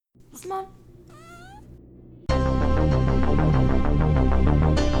Small.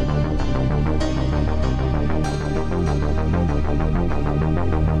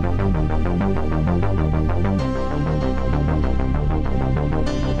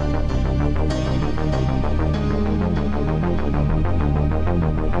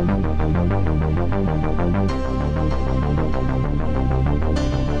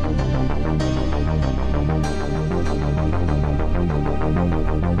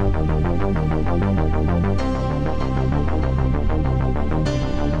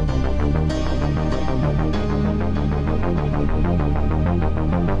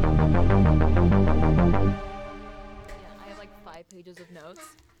 I have like 5 pages of notes.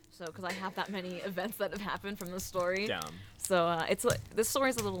 So, because I have that many events that have happened from the story. Damn. So it's this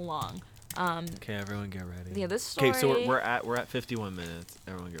story's a little long. Okay, everyone get ready. Yeah, this story. Okay, so we're at 51 minutes.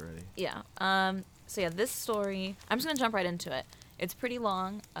 Everyone get ready. Yeah. So yeah, this story. I'm just gonna jump right into it. It's pretty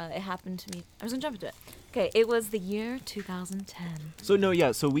long. It happened to me. I'm just gonna jump into it. Okay, it was the year 2010. So no,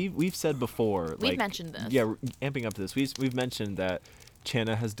 yeah. So we've said before. We've mentioned this. Yeah, amping up to this. We've mentioned that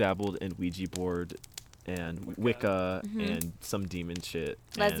Channa has dabbled in Ouija board and Wicca and some demon shit.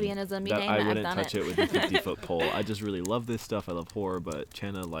 and Lesbianism, you that name I it, I've wouldn't done touch it. it with a 50-foot pole. I just really love this stuff. I love horror, but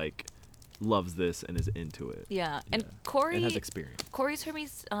Channa loves this and is into it. Yeah, and Yeah. Corey. And has experience. Corey's heard me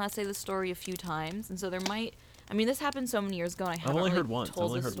say the story a few times, and so there might. I mean, this happened so many years ago, and I haven't I've only really heard once.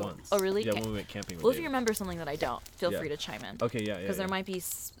 told this story. Oh, really? Yeah, Okay. when we went camping with Well, if you David. remember something that I don't, feel Yeah. free to chime in. Okay, yeah. Because there might be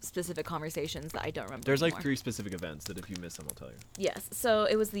specific conversations that I don't remember. There's like anymore. 3 specific events that if you miss them, I'll tell you. Yes. So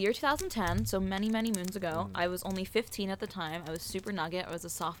it was the year 2010, so many, many moons ago. I was only 15 at the time. I was super nugget. I was a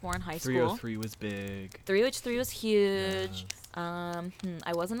sophomore in high school. 303 was big. 303 was huge.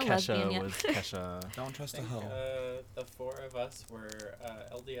 I wasn't a lesbian yet. Kesha. Don't trust I a think, hoe. The 4 of us were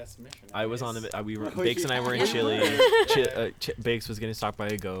LDS missionaries. I was on we were Oh, Bakes and I were in yeah. Chile. Bakes was getting stalked by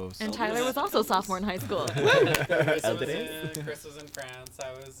a ghost. And Tyler was also a sophomore in high school. Chris was, LDS? Chris was in France.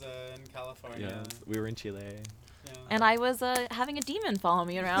 I was in California. Yes, we were in Chile. Yeah. And I was having a demon follow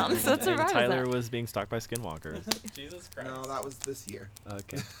me around. So that's and where I was Tyler at. was being stalked by skinwalkers. Jesus Christ. No, that was this year.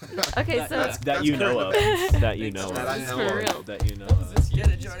 Okay. Okay, so That you know of. That you know That I of. know For of. real. That you know That was of. this year.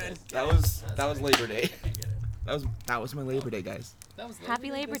 Get it, Jordan. That was Labor Day. That was my Labor Day, guys. That was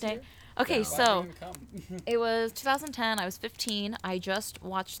Happy Labor this Day. year? Okay, Yeah. so Why didn't you come? it was 2010. I was 15. I just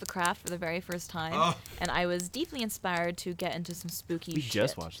watched The Craft for the very first time, Oh. and I was deeply inspired to get into some spooky We shit.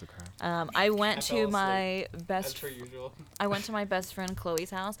 just watched The Craft. I went I to fell my As best. per usual. I went to my best friend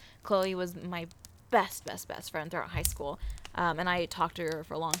Chloe's house. Chloe was my best friend throughout high school, and I talked to her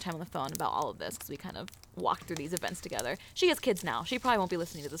for a long time on the phone about all of this because we kind of walked through these events together. She has kids now. She probably won't be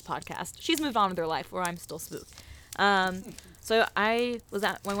listening to this podcast. She's moved on with her life, where I'm still spooked. So I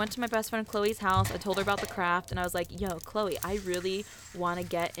went to my best friend Chloe's house. I told her about The Craft, and I was like, "Yo, Chloe, I really want to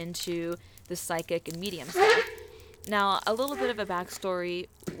get into the psychic and medium stuff." Now, a little bit of a backstory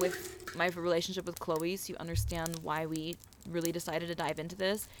with my relationship with Chloe, so you understand why we really decided to dive into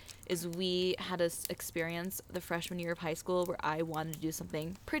this, is we had an experience the freshman year of high school where I wanted to do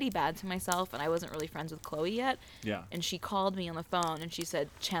something pretty bad to myself, and I wasn't really friends with Chloe yet. Yeah. And she called me on the phone, and she said,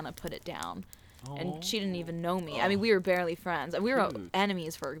 "Channa, put it down." Aw. And she didn't even know me. I mean, we were barely friends. We were Dude.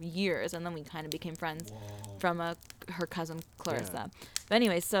 enemies for years, and then we kind of became friends from her cousin Clarissa. Yeah. But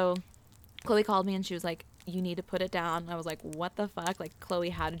anyway, so Chloe called me and she was like, "You need to put it down." And I was like, "What the fuck? Like, Chloe,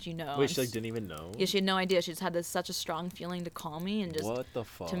 how did you know?" Wait, And she didn't even know? yeah, she had no idea. She just had such a strong feeling to call me and just What the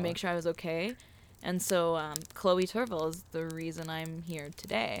fuck? to make sure I was okay. And so Chloe Turville is the reason I'm here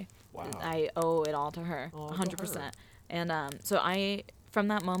today. Wow. I owe it all to her, Oh, 100%. And so from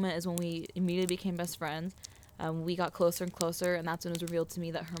that moment is when we immediately became best friends. We got closer and closer, and that's when it was revealed to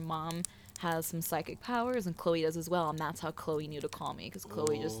me that her mom has some psychic powers, and Chloe does as well. And that's how Chloe knew to call me, because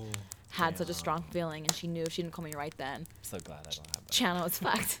Chloe just had such a strong feeling, and she knew if she didn't call me right then, I'm so glad I don't have that. Channel was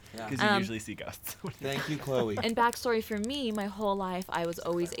fucked. Because you usually see ghosts. Thank you, Chloe. And backstory for me, my whole life, I was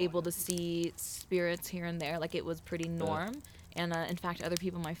always able to see spirits here and there. Like, it was pretty norm. And in fact, other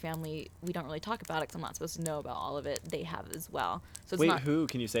people in my family, we don't really talk about it because I'm not supposed to know about all of it. They have as well. So it's Wait, not. who?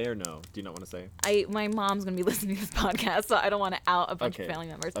 Can you say or no? Do you not want to say? My mom's gonna be listening to this podcast, so I don't want to out a bunch Okay. of family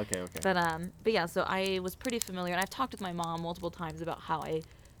members. Okay. But yeah, so I was pretty familiar, and I've talked with my mom multiple times about how I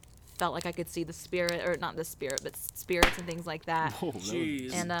felt like I could see the spirit, or not the spirit, but spirits and things like that. Oh,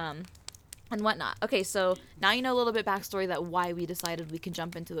 Jeez. And whatnot. Okay, so now you know a little bit backstory that why we decided we can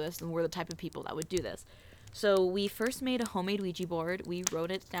jump into this, and we're the type of people that would do this. So we first made a homemade Ouija board. We wrote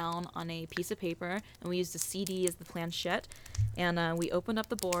it down on a piece of paper, and we used a CD as the planchette. And we opened up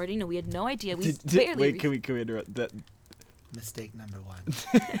the board. You know, we had no idea. We barely. Wait, can we interrupt that? Mistake number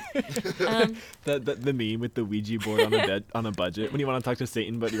 1. The meme with the Ouija board on a budget when you want to talk to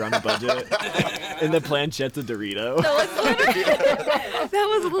Satan but you're on a budget and the planchette's a Dorito. That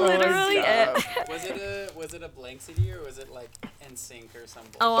was literally it. Was it a blank CD or was it like NSYNC or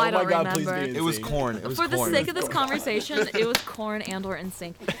something? Oh, I don't my God, please remember. be It was insane. corn. It was For the corn. sake of this conversation, it was Korn and or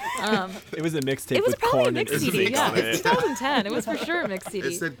NSYNC. It was a mixtape It was with probably a corn and mixed CD. NSYNC Yeah, on it's it. 2010. It was for sure a mixed CD.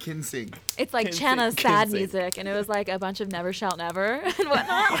 It said Kinsing. It's like Kinsey- Channa's sad Kinsey. music, and it was like a bunch of Never Shout Never and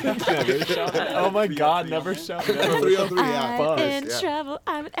whatnot. Oh my God, never shout. Never. 303, yeah. I'm in Yeah. trouble.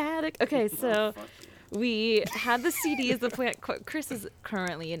 I'm an addict. Okay, so we had the CDs. The plan. Chris is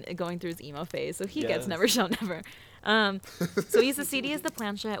currently going through his emo phase, so he gets Yes. Never Shout Never. So we used the CD as the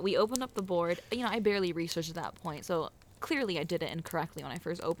planchette. We opened up the board. You know, I barely researched at that point, so clearly I did it incorrectly when I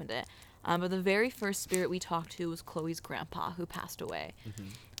first opened it. But the very first spirit we talked to was Chloe's grandpa, who passed away.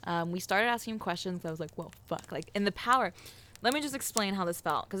 We started asking him questions. I was like, whoa, fuck. Like, in the power. Let me just explain how this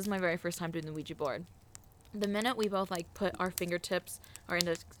felt, because it's my very first time doing the Ouija board. The minute we both, like, put our fingertips,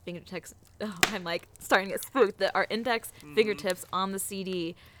 I'm, like, starting to get spooked, our index fingertips on the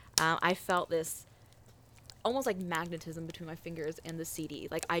CD, I felt this almost like magnetism between my fingers and the CD.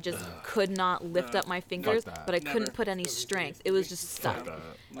 Like, I just could not lift up my fingers, that. but I Never. couldn't put any strength. It was just stuck.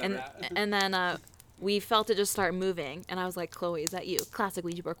 And Never. and then we felt it just start moving, and I was like, Chloe, is that you? Classic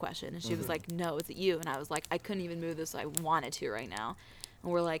Ouija board question. And she was like, no, is it you? And I was like, I couldn't even move this, so I wanted to right now.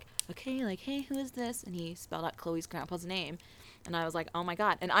 And we're like, okay, like, hey, who is this? And he spelled out Chloe's grandpa's name. And I was like, oh my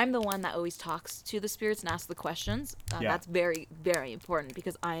God. And I'm the one that always talks to the spirits and asks the questions. Yeah. That's very, very important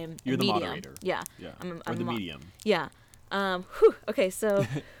because I am You're a the medium. moderator. Yeah. Yeah. I'm Or the mo- medium. Yeah. Okay, so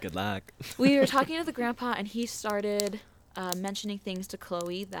Good luck. we were talking to the grandpa, and he started mentioning things to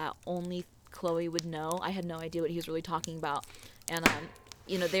Chloe that only Chloe would know. I had no idea what he was really talking about. And,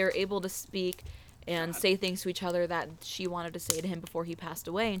 you know, they were able to speak and say things to each other that she wanted to say to him before he passed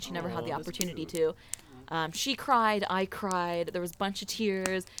away, and she never had the Aw, that's opportunity cute. to. She cried, I cried, there was a bunch of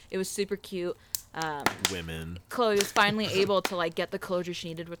tears. It was super cute. Women. Chloe was finally able to, like, get the closure she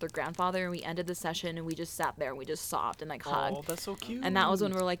needed with her grandfather, and we ended the session, and we just sat there and we just sobbed and, like, hugged. Oh, that's so cute. And that was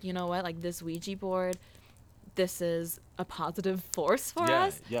when we were like, you know what, like, this Ouija board, this is a positive force for Yeah,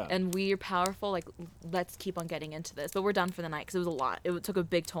 us, yeah. and we are powerful. Like, let's keep on getting into this. But we're done for the night because it was a lot. It took a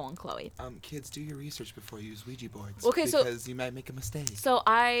big toll on Chloe. Kids, do your research before you use Ouija boards. Okay, so- because you might make a mistake. So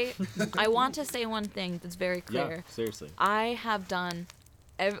I want to say one thing that's very Yeah, clear. seriously. I have done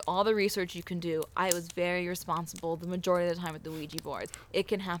all the research you can do. I was very responsible the majority of the time with the Ouija boards. It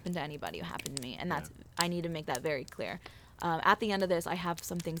can happen to anybody. It happened to me, and that's I need to make that very clear. At the end of this, I have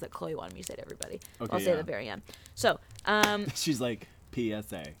some things that Chloe wanted me to say to everybody. Okay, I'll say yeah. at the very end. So, She's like,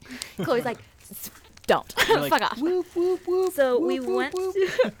 PSA. Chloe's like, don't You're like, fuck off. Whoop, whoop, whoop, So whoop, we whoop, went whoop.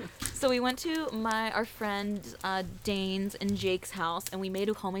 to our friend Dane's and Jake's house, and we made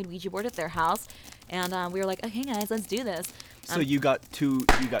a homemade Ouija board at their house, and we were like, okay guys, let's do this. So you got two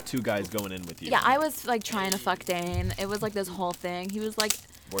guys going in with you. Yeah, I was like trying to fuck Dane. It was like this whole thing. He was like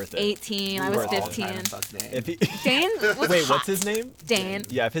Worth it. 18, I We was were all 15. trying to fuck Dane. If he, Dane was wait, hot. what's his name? Dane.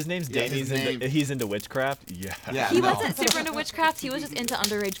 Yeah, if his name's Yeah, Dane, his name- he's into witchcraft. Yeah. Yeah. He No. wasn't super into witchcraft. He was just into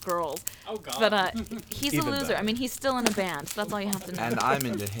underage girls. Oh God. But he's a Even loser. better. I mean, he's still in a band, so that's all you have to know. And I'm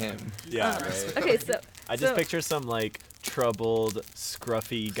into him. Yeah. Uh, Right. Okay, so I just so- picture some like troubled,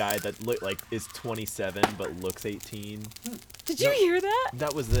 scruffy guy that look like is 27 but looks 18. Did you hear that?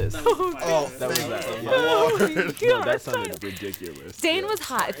 That was this. Oh, that was thank that. you. Yeah. Oh my No, God. that sounded ridiculous. Dane Yeah. was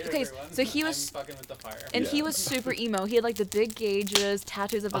hot. Sorry, Okay, everyone. so he I'm was, fucking with the fire. and he Yeah. was super emo. He had like the big gauges,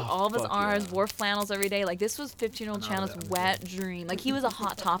 tattoos of Oh, all of his fuck arms, yeah. wore flannels every day. Like, this was 15-year-old I know Chandler's that. wet dream. Like, he was a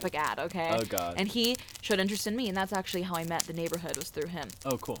hot topic ad, okay? Oh, God. And he showed interest in me, and that's actually how I met the neighborhood, was through him.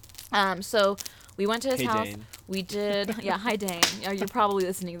 Oh, cool. So we went to his Hey, house. Dane. We did, yeah, hi Dane. You're probably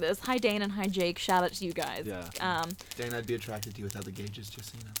listening to this. Hi Dane and hi Jake. Shout out to you guys. Yeah. Dane, I'd be attracted to you without the gauges,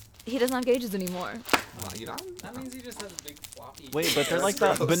 just so you know. He doesn't have gauges anymore. Well, you know. That means he just has a big floppy. Wait, but they're like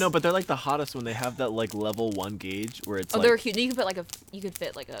That's the gross. but they're like the hottest when they have that like level 1 gauge where it's Oh, like they're huge. You could put you could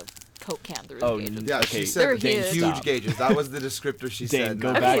fit like a Coke can through Oh, the gauges. Yeah, Okay, she They're said huge. huge Stop. gauges. That was the descriptor she Dane, said. go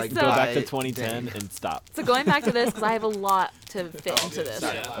and I back was like, so- go back to "Bye, 2010 Dane." and stop. So going back to this, because I have a lot to fit into this.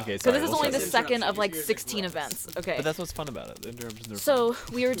 sorry. Okay, So sorry. this is we'll only the start. second of like Here's 16 interruptions. events. Okay. But that's what's fun about it. The interruptions are So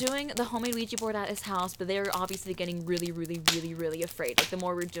fun. we were doing the homemade Ouija board at his house, but they were obviously getting really, really, really, really afraid. Like, the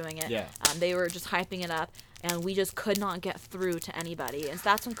more we were doing it, Yeah. they were just hyping it up, and we just could not get through to anybody. And so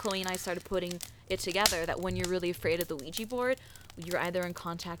that's when Chloe and I started putting it together, that when you're really afraid of the Ouija board, you're either in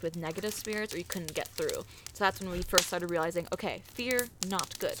contact with negative spirits or you couldn't get through. So that's when we first started realizing, okay, fear,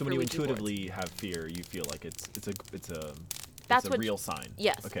 not good So for when you Ouija boards. intuitively have fear, you feel like it's a that's it's a what real sign.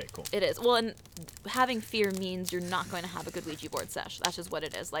 Yes. Okay, cool. It is. Well, and having fear means you're not going to have a good Ouija board sesh. That's just what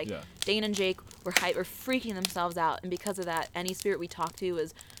it is. Like, Yeah. Dane and Jake were freaking themselves out, and because of that, any spirit we talked to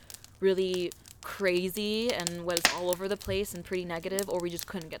was really crazy and was all over the place and pretty negative, or we just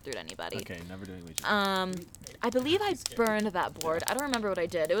couldn't get through to anybody. Okay, never doing Ouija. I believe I burned that board. I don't remember what I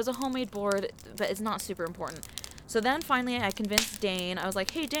did. It was a homemade board, but it's not super important. So then finally I convinced Dane. I was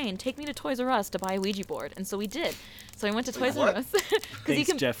like, hey, Dane, take me to Toys R Us to buy a Ouija board. And so we did. So I went to Toys R what? Us.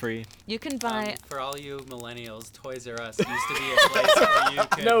 Thanks, Jeffrey. You can buy... For all you millennials, Toys R Us used to be a place where you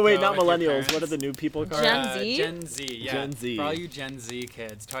could No, wait, go not with your millennials. What are parents. the new people called? Gen Z? Gen Z, yeah. Gen Z. For all you Gen Z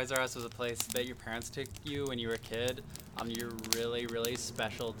kids, Toys R Us was a place that your parents took you when you were a kid on your really, really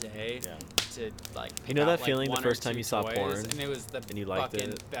special day Yeah. to like pick You know out, that like, feeling the one or first time two you saw toys, porn and it was the and you liked fucking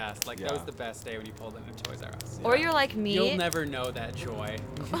it? best. Like that Yeah. was the best day when you pulled into Toys R Us. Or you're like me. You'll never know that joy.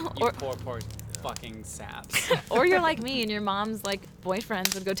 You Or- poor fucking saps. Or you're like me and your mom's like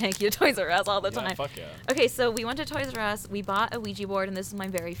boyfriends would go take you to Toys R Us all the Yeah, time. fuck yeah. Okay, so we went to Toys R Us. We bought a Ouija board, and this is my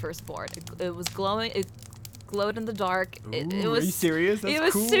very first board. It was glowing. It glowed in the dark. It Ooh, was. are you serious? That's it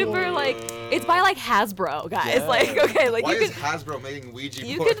was cool. super like. It's by like Hasbro, guys. Yeah. Like okay, like Why you is could Hasbro making Ouija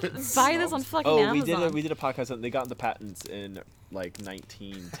you boards? could buy this on fucking Oh, Amazon. we did a podcast on they got the patents in like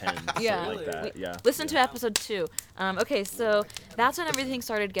 1910, Yeah. something like that. Yeah. Listen to episode 2. Okay, so that's when everything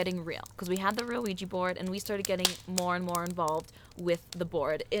started getting real because we had the real Ouija board and we started getting more and more involved with the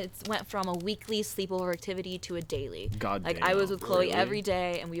board. It went from a weekly sleepover activity to a daily. God Like damn. I was with Chloe Really? every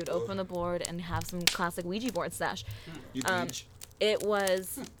day and we would open the board and have some classic Ouija board sesh. You Um, beach.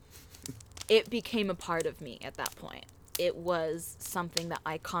 It became a part of me at that point. It was something that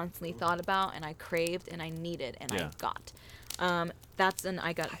I constantly thought about and I craved and I needed and Yeah. I got. That's when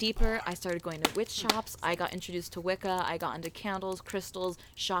I got deeper. I started going to witch shops. I got introduced to Wicca. I got into candles, crystals,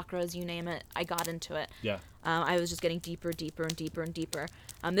 chakras, you name it. I got into it. Yeah. I was just getting deeper, deeper, and deeper, and deeper.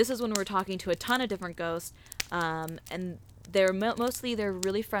 This is when we were talking to a ton of different ghosts, and they're mostly they're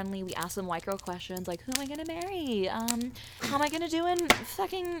really friendly. We ask them white girl questions like, "Who am I gonna marry? How am I gonna do in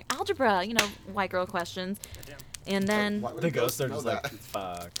fucking algebra?" You know, white girl questions. And then Why would The a ghosts are know just that? like,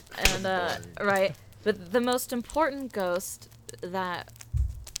 fuck. and right, but the most important ghost that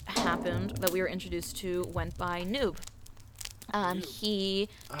happened that we were introduced to went by Noob. He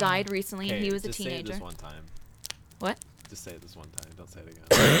died recently. Okay, He was a just say it teenager. this one time. What? Just say it this one time. Don't say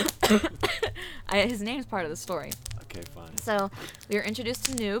it again. His name's part of the story. Okay, fine. So we were introduced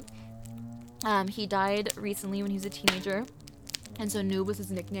to Noob. He died recently when he was a teenager. And so Noob was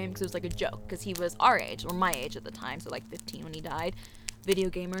his nickname because it was like a joke because he was our age or my age at the time. So like 15 when he died. Video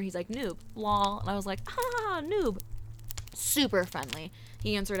gamer. He's like, Noob, lol. And I was like, Noob. Super friendly.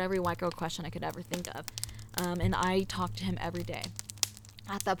 He answered every white girl question I could ever think of. And I talked to him every day.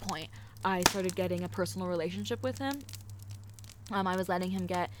 At that point, I started getting a personal relationship with him. I was letting him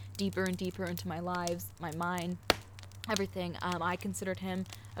get deeper and deeper into my lives, my mind, everything. I considered him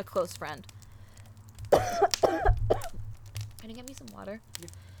a close friend. Can you get me some water?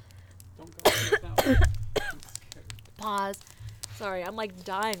 Don't go like that. Pause. Sorry, I'm like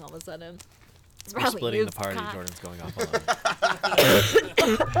dying all of a sudden. It's We're probably splitting the Noob's party. cock. Jordan's going off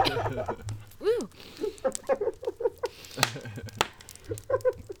alone. Woo!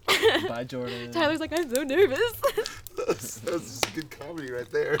 Bye, Jordan. Tyler's like, I'm so nervous. That's just good comedy right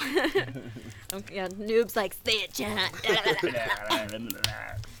there. Okay, yeah, Noob's like, say it, Jenna.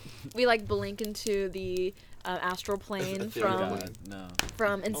 We like blink into the astral plane Dear from God. No.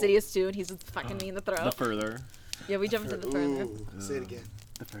 from Insidious 2, and he's just fucking me in the throat. The further. Yeah, we jumped into the further. Ooh, say it again.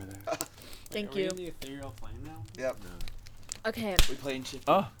 The further. Thank Are we you. in the ethereal plane now? Yep. Okay. We playing shit.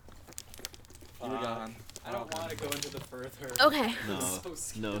 Oh. You were gone. I don't want to go into the further. Okay. No. So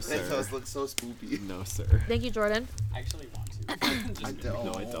scary. No, They sir. those look so spoopy. No, sir. Thank you, Jordan. I actually want to. Just I kidding. don't.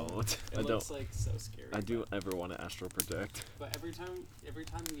 No, I don't. It I looks don't. like so scary. I do ever want to astral project. But every time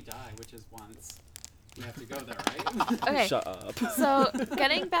we die, which is once, we have to go there, right? Okay. Shut up. So,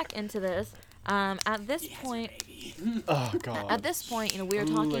 getting back into this, at this Yes, point, baby. Oh god. at this point, you know, we were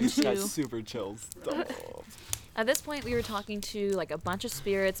Ooh, talking I just got to. super chills. Stop. At this point, we were talking to like a bunch of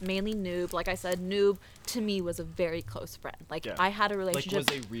spirits, mainly Noob. Like I said, Noob to me was a very close friend. Like Yeah. I had a Like, relationship.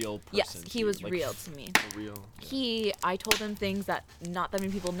 was a real person. Yes, to he you, was like, real to me. A real. I told him things that not that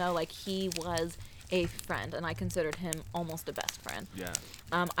many people know. Like he was a friend, and I considered him almost a best friend. Yeah.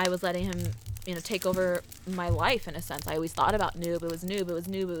 I was letting him, you know, take over my life in a sense. I always thought about Noob. It was Noob. It was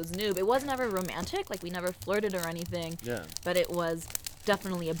Noob. It was Noob. It was never romantic. Like we never flirted or anything. Yeah. But it was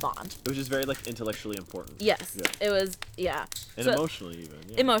definitely a bond. It was just very like intellectually important. Yes, Yeah. it was. Yeah, And So- emotionally even.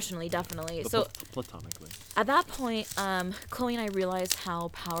 Yeah. emotionally, definitely. But So platonically. at that point, Chloe and I realized how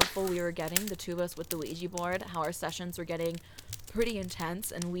powerful we were getting, the two of us with the Ouija board, how our sessions were getting pretty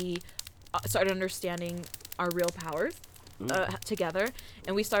intense, and we started understanding our real powers together,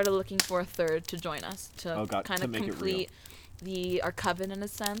 and we started looking for a third to join us to Oh, God, kind to of make it real. complete our coven in a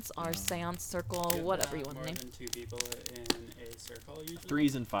sense, our seance circle, whatever you want to more name. than 2 people in a circle usually.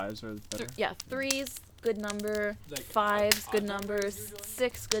 3s and 5s are better. Yeah, 3's good number, Like 5's good odd number, numbers usually?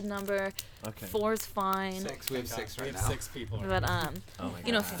 6 good number, Okay. 4's fine. 6. We have 6 We right have now. 6 people. But Oh my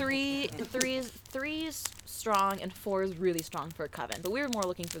you know, God. three is strong and 4 is really strong for a coven. But we were more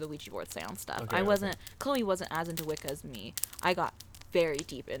looking for the Ouija board seance stuff. Okay, I okay. wasn't. Chloe wasn't as into Wicca as me. I got very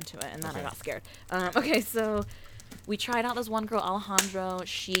deep into it, and then I Okay. got scared. Okay, so we tried out this one girl, Alejandro.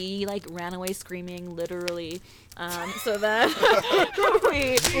 She like ran away screaming, literally. So then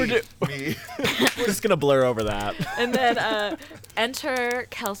we. Me. We're just gonna blur over that. And then enter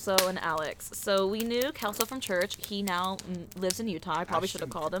Kelso and Alex. So we knew Kelso from church. He now lives in Utah. I probably should have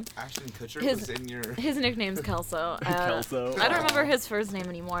called him. Ashton Kutcher His- was in your. His nickname's Kelso. Kelso. I don't remember his first name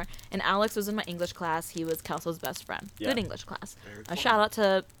anymore. And Alex was in my English class. He was Kelso's best friend. Yeah. Good English class. Very A cool. shout out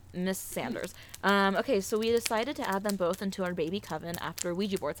to Miss Sanders. Okay, so we decided to add them both into our baby coven after a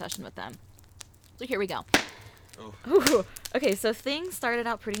Ouija board session with them. So here we go. Oh. Ooh. Okay, so things started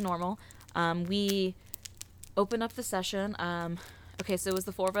out pretty normal. We opened up the session. Okay, so it was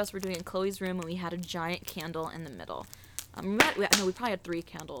the 4 of us. We're doing it in Chloe's room, and we had a giant candle in the middle. We probably had 3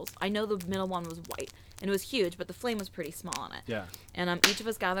 candles. I know the middle one was white, and it was huge, but the flame was pretty small on it. Yeah. And each of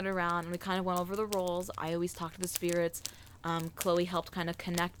us gathered around, and we kind of went over the roles. I always talked to the spirits. Chloe helped kind of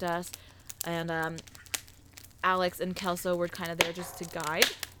connect us, and Alex and Kelso were kind of there just to guide.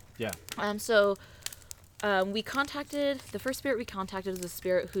 Yeah. We contacted, the first spirit we contacted was a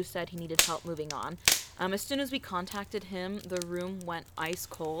spirit who said he needed help moving on. As soon as we contacted him, the room went ice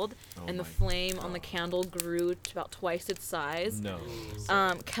cold, Oh and the my flame on the candle grew to about twice its size. No.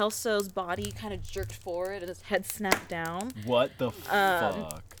 Kelso's body kind of jerked forward, and his head snapped down, What the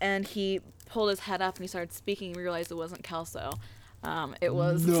fuck? and he pulled his head up, and he started speaking, and we realized it wasn't Kelso. It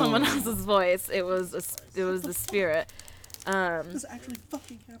was No. someone else's voice. It was the spirit. This actually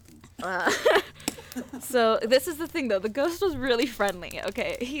fucking happened. So this is the thing, though. The ghost was really friendly.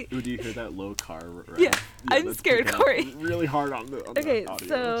 Okay, Ooh, do you hear that low car? Rev? Yeah, I'm that's scared, picking up Corey. Really hard on the. On okay, the audio.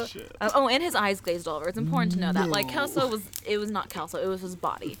 so Shit. and his eyes glazed over. It's important to know that. Like No. Kelso was not Kelso. It was his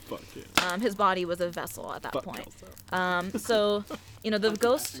body. Fuck yeah. His body was a vessel at that Fuck point. Kelso. So the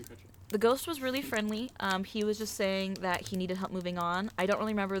ghost. Ashton Kutcher. The ghost was really friendly. He was just saying that he needed help moving on. I don't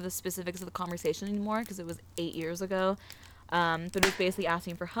really remember the specifics of the conversation anymore because it was 8 years ago. But it was basically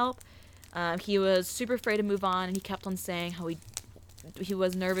asking for help. He was super afraid to move on, and he kept on saying how he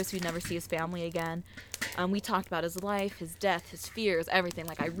was nervous he'd never see his family again. We talked about his life, his death, his fears, everything.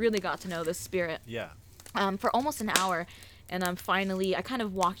 Like, I really got to know this spirit Yeah. for almost an hour. And finally, I kind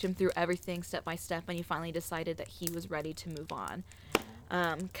of walked him through everything step by step, and he finally decided that he was ready to move on.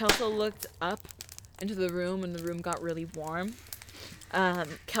 Kelso looked up into the room, and the room got really warm.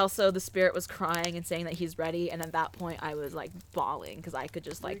 Kelso, the spirit, was crying and saying that he's ready, and at that point, I was like bawling because I could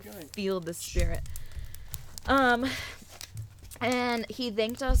just like feel the spirit. And he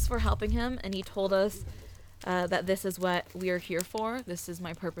thanked us for helping him, and he told us that this is what we are here for. This is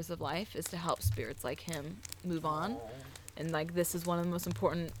my purpose of life, is to help spirits like him move on. And like this is one of the most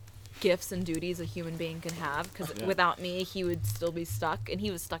important gifts and duties a human being can have, because Yeah. without me he would still be stuck, and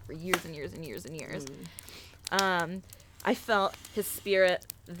he was stuck for years and years and years and years. I felt his spirit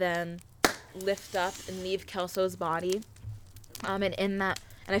then lift up and leave Kelso's body, and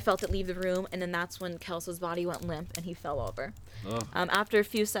I felt it leave the room, and then that's when Kelso's body went limp and he fell over. Ugh. After a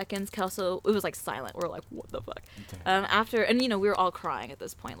few seconds, Kelso, it was like silent. We're like, what the fuck? Damn. We were all crying at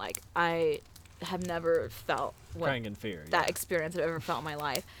this point. Like, I have never felt what Crying in fear. that experience I've ever felt in my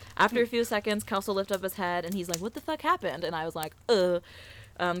life. After a few seconds, Kelso lifted up his head, and he's like, what the fuck happened? And I was like,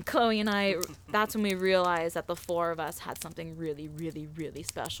 Chloe and I, that's when we realized that the 4 of us had something really, really, really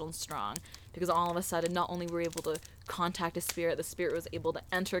special and strong. Because all of a sudden, not only were we able to contact a spirit, the spirit was able to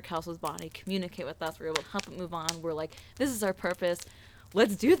enter Kelso's body, communicate with us, we were able to help it move on. We're like, this is our purpose.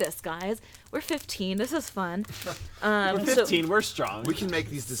 Let's do this, guys. We're 15. This is fun. We're 15. We're strong. We can make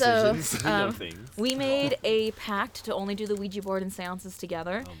these So, decisions. We know things. we made a pact to only do the Ouija board and seances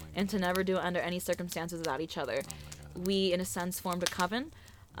together, Oh my God. and to never do it under any circumstances without each other. Oh my God. We, in a sense, formed a coven.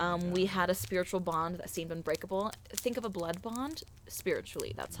 We had a spiritual bond that seemed unbreakable. Think of a blood bond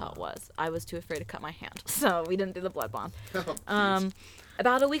spiritually. That's how it was. I was too afraid to cut my hand, so we didn't do the blood bond.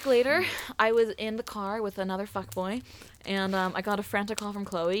 About a week later, I was in the car with another fuckboy, and I got a frantic call from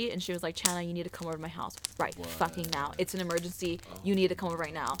Chloe, and she was like, Chana, you need to come over to my house right fucking now. It's an emergency. You need to come over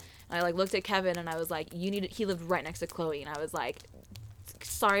right now. And I like looked at Kevin, and I was like, he lived right next to Chloe, and I was like,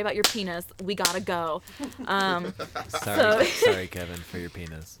 sorry about your penis. We gotta go. Sorry, Kevin, for your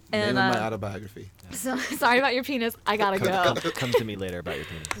penis. And, Name of my autobiography. So sorry about your penis. I gotta go. Come to me later about your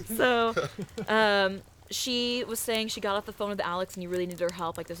penis. So, she was saying she got off the phone with Alex and you really needed her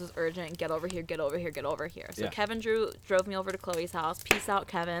help. Like, this is urgent. Get over here, get over here, get over here. So Yeah. Kevin drove me over to Chloe's house. Peace out,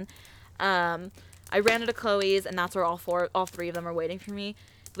 Kevin. I ran into Chloe's, and that's where all three of them are waiting for me.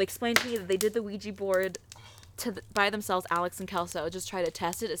 They explained to me that they did the Ouija board by themselves, Alex and Kelso, just try to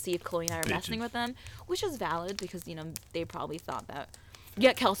test it to see if Chloe and I are messing with them, which is valid because, they probably thought that.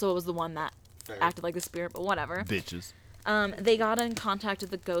 Yeah, Kelso was the one that acted like the spirit, but whatever. Bitches. They got in contact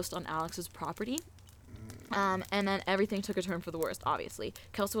with the ghost on Alex's property. And then everything took a turn for the worst, obviously.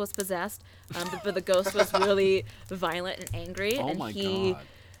 Kelso was possessed, but the ghost was really violent and angry, Oh and my he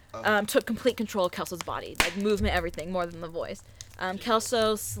took complete control of Kelso's body, like movement, everything, more than the voice.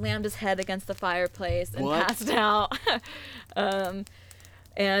 Kelso slammed his head against the fireplace and passed out.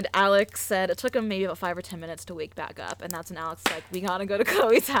 And Alex said it took him maybe about 5 or 10 minutes to wake back up. And that's when Alex was like, we gotta go to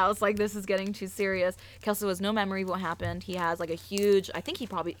Chloe's house. Like, this is getting too serious. Kelso has no memory of what happened. He has, like, a huge, I think he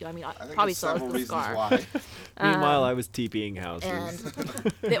probably, I think probably there's still has several the reasons scar. why. Meanwhile, I was TPing And, houses.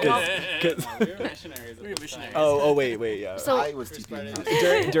 well, We were missionaries. At this time. Oh, wait, yeah. So- I was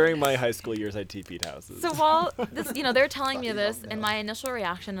TPing. during my high school years, I TP'd houses. so while this, they're telling me Fucking this, hell, and no. my initial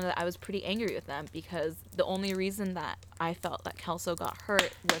reaction is that I was pretty angry with them because the only reason that I felt that Kelso got hurt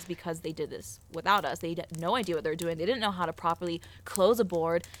was because they did this without us. They had no idea what they were doing. They didn't know how to properly close a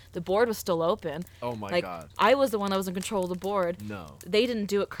board. The board was still open. Oh my Like, god. I was the one that was in control of the board. No. They didn't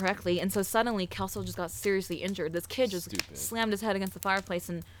do it correctly, and so suddenly Kelso just got seriously injured. This kid just Stupid. slammed his head against the fireplace,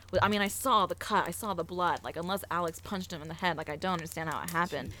 and I saw the cut, I saw the blood. Like, unless Alex punched him in the head, like, I don't understand how it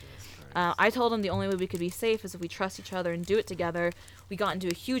happened. I told him the only way we could be safe is if we trust each other and do it together. We got into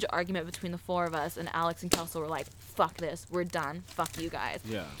a huge argument between the four of us, and Alex and Kelso were like, fuck this, we're done, fuck you guys.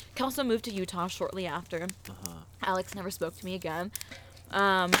 Yeah. Kelso moved to Utah shortly after. Alex never spoke to me again.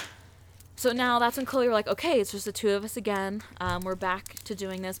 So now that's when Chloe were like, okay, it's just the two of us again. We're back to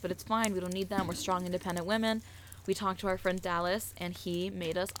doing this, but it's fine. We don't need them. We're strong, independent women. We talked to our friend Dallas, and he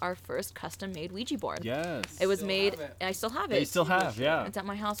made us our first custom-made Ouija board. Yes. It was Still made. have it. I still have it. Yeah, you still have, yeah. It's at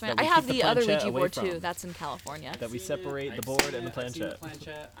my house That right now. we I have keep the the other planchette Ouija away board from. too. That's in California. That we I've seen separate it, the I've board seen and the it, I've seen planchette.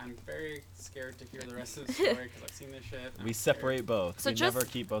 planchette. I'm very scared to hear the rest of the story because I've seen this shit. We separate both. So we just- never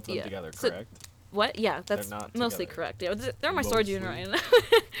keep both of them yeah. together, So- correct? What? Yeah, that's not mostly together. correct. Yeah, they're my storage unit right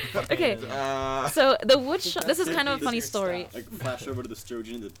now. Okay. Uh, So the wood shop. This is kind of a This funny is your story. stuff. Like flash over to the storage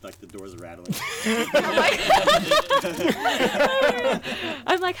unit, like the doors are rattling.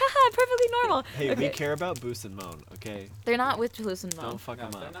 I'm like, haha, perfectly normal. Hey, okay. we care about Boost and Moan, okay? They're not with Toulouse and Don't Mo. fuck No,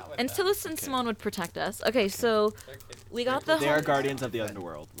 them they're up. not with And that. Toulouse and Simone would protect us. Okay, so They're kids. we got the They are whole- guardians of the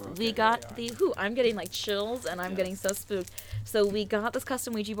underworld. We're we okay. got the I'm getting like chills and I'm getting so spooked. So we got this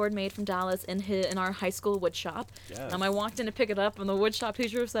custom Ouija board made from Dallas in our high school wood shop. Yes. I walked in to pick it up and the wood shop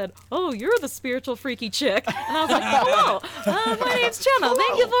teacher said, "Oh, you're the spiritual freaky chick." And I was like, "Hello, my name's Channel.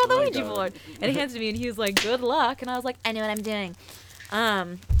 Thank you for the Oh my Ouija God. board." And he handed it to me and he was like, "Good luck." And I was like, "I know what I'm doing."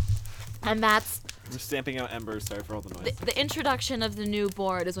 And that's We're stamping out embers. Sorry for all the noise. the introduction of the new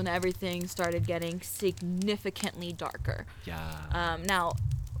board is when everything started getting significantly darker. Yeah. Now,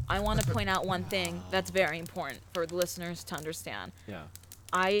 I want to point out one thing that's very important for the listeners to understand. Yeah.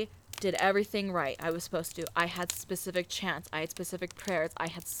 I did everything right I was supposed to. I had specific chants. I had specific prayers. I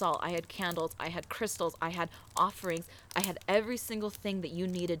had salt. I had candles. I had crystals. I had offerings. I had every single thing that you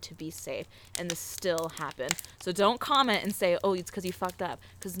needed to be safe. And this still happened. So don't comment and say, oh, it's because you fucked up.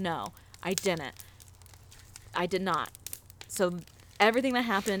 Because no, I didn't. I did not. So everything that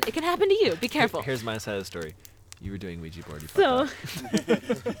happened, it can happen to you. Be careful. Here's my side of the story. You were doing Ouija board. You So,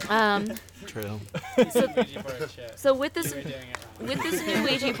 fucked up. True. So, Ouija board shit. so with You this were doing it wrong. with this new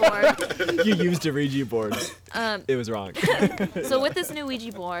Ouija board, You used a Ouija board. um, It was wrong. so with this new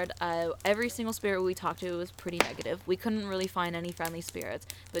Ouija board, every single spirit we talked to was pretty negative. We couldn't really find any friendly spirits,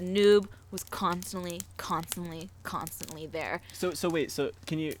 but Noob was constantly there. So wait. So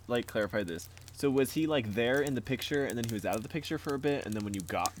can you like clarify this? So was he like there in the picture and then he was out of the picture for a bit and then when you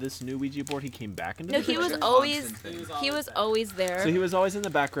got this new Ouija board he came back into No, the he picture? was always Constant he was always there. So he was always in the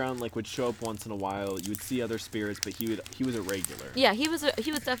background, like would show up once in a while. You would see other spirits, but he was a regular. Yeah, he was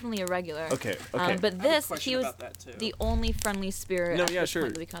definitely a regular. Okay. Okay. But I have a this question he was about that too. the only friendly spirit. No, at yeah, this sure.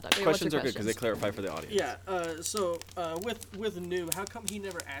 point that we contacted. Wait, Questions what's are your good because they questions? clarify for the audience. Yeah. So with Noob, how come he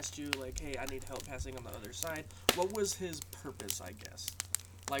never asked you like, hey, I need help passing on the other side? What was his purpose? I guess.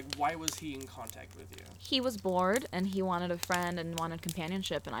 Like, why was he in contact with you? He was bored and he wanted a friend and wanted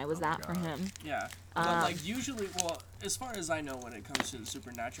companionship, and I was Oh my that for God. him. Yeah. But, like, usually, well, as far as I know, when it comes to the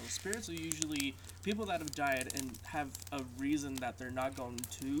supernatural, spirits are usually people that have died and have a reason that they're not going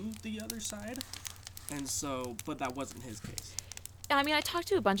to the other side. And so, but that wasn't his case. I mean, I talked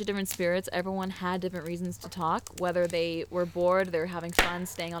to a bunch of different spirits. Everyone had different reasons to talk, whether they were bored, they were having fun,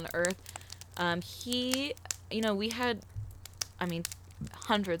 staying on the earth. We had,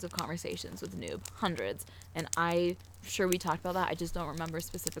 hundreds of conversations with Noob, hundreds. And I'm sure we talked about that. I just don't remember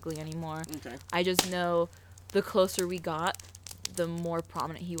specifically anymore. Okay. I just know the closer we got, the more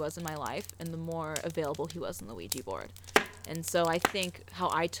prominent he was in my life and the more available he was on the Ouija board. And so I think how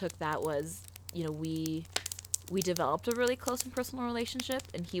I took that was, we developed a really close and personal relationship,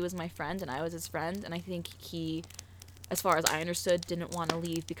 and he was my friend and I was his friend, and I think he, as far as I understood, didn't want to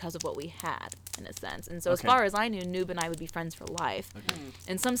leave because of what we had, in a sense. And so as Okay. far as I knew, Noob and I would be friends for life.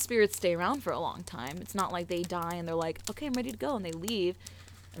 And some spirits stay around for a long time. It's not like they die and they're like, okay, I'm ready to go, and they leave.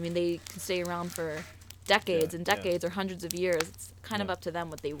 I mean, they can stay around for decades Yeah, and yeah. decades or hundreds of years. It's kind of Yeah. up to them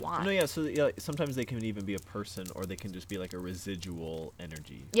what they want. No, yeah. So sometimes they can even be a person, or they can just be like a residual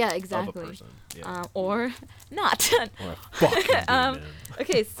energy Yeah, exactly. of a person. Yeah. Or not. or a fucking um, demon.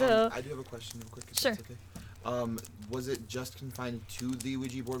 Okay, so I do have a question real quick. If Sure. That's okay. Was it just confined to the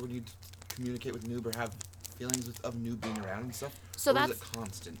Ouija board when you communicate with Noob or have feelings of Noob being around and stuff? So or was that's- it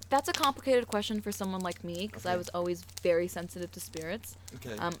constant? that's a complicated question for someone like me, because I Okay. was always very sensitive to spirits.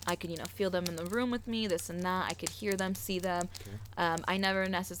 Okay. I could, feel them in the room with me, this and that. I could hear them, see them. Okay. I never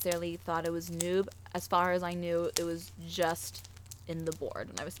necessarily thought it was Noob. As far as I knew, it was just in the board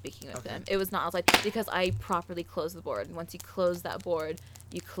when I was speaking with Okay. him. It was not, I was like, because I properly closed the board. And once you close that board,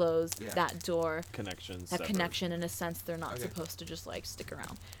 you close Yeah. that door, Connections. that connection. In a sense, they're not Okay. supposed to just, like, stick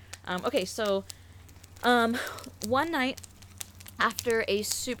around. Okay, so one night, after a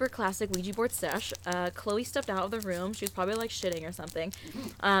super classic Ouija board sesh, Chloe stepped out of the room. She was probably like shitting or something.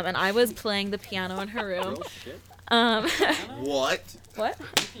 And I was playing the piano in her room. Real shit. What? What?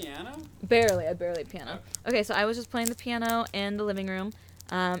 Piano? Barely. I barely piano. Okay, so I was just playing the piano in the living room.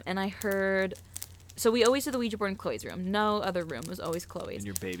 And I heard. So we always did the Ouija board in Chloe's room. No other room. It was always Chloe's. And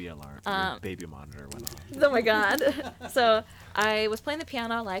your baby alarm, Um, your baby monitor went off. Oh my god. So I was playing the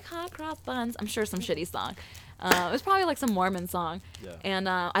piano like hot cross buns. I'm sure some shitty song. It was probably like some Mormon song. Yeah. And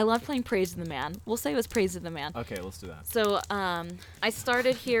I loved playing Praise to the Man. We'll say it was Praise to the Man. Okay, let's do that. So I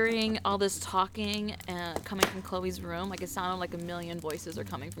started hearing all this talking coming from Chloe's room. Like it sounded like a million voices are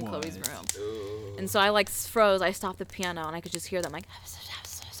coming from Chloe's What? room. And so I like froze. I stopped the piano and I could just hear them like.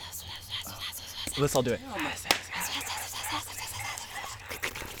 Let's all do it.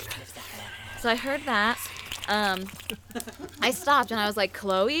 So I heard that. I stopped and I was like,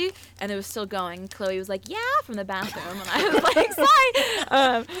 Chloe? And it was still going. Chloe was like, yeah, from the bathroom. And I was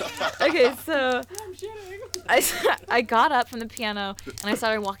like, sorry. Okay, so I got up from the piano and I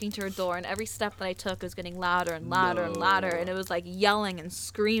started walking to her door. And every step that I took was getting louder and louder and louder. And it was like yelling and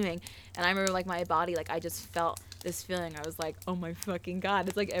screaming. And I remember like my body, like I just felt this feeling. I was like, oh my fucking God.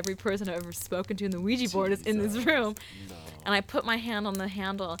 It's like every person I've ever spoken to in the Ouija board is in this room. No. And I put my hand on the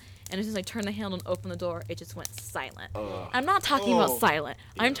handle. And as soon as I turned the handle and opened the door, it just went silent. Ugh. I'm not talking about silent.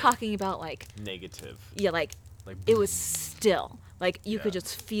 I'm Yeah. talking about like, Negative. yeah, like Like it was still. Like you could Yeah.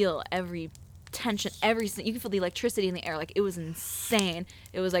 just feel every tension, you could feel the electricity in the air. Like it was insane.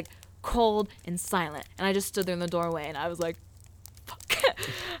 It was like cold and silent. And I just stood there in the doorway and I was like, fuck.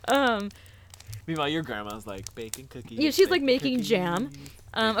 Meanwhile, your grandma's like baking cookies. Yeah, she's like baking making cookies. jam.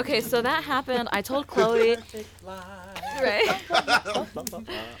 Okay, so that happened. I told Chloe. Right.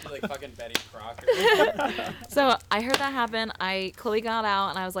 Like fucking Betty Crocker. So I heard that happen. Chloe got out,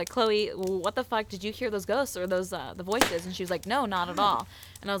 and I was like, Chloe, what the fuck? Did you hear those ghosts or those the voices? And she was like, no, not at all.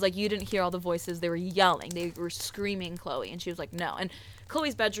 And I was like, you didn't hear all the voices. They were yelling. They were screaming, Chloe. And she was like, no. And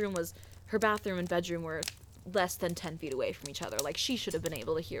Chloe's her bathroom and bedroom were less than 10 feet away from each other. Like she should have been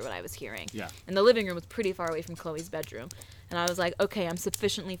able to hear what I was hearing. Yeah. And the living room was pretty far away from Chloe's bedroom. And I was like, okay, I'm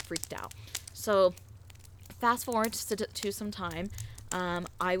sufficiently freaked out. So fast forward to some time.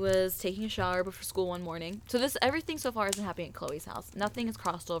 I was taking a shower before school one morning. So everything so far has been happening at Chloe's house. Nothing has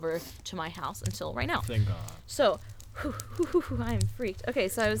crossed over to my house until right now. Thank God. So, I am freaked. Okay,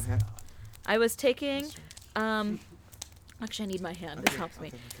 so I was taking, actually I need my hand. This helps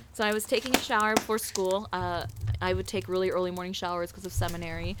me. So I was taking a shower before school. I would take really early morning showers because of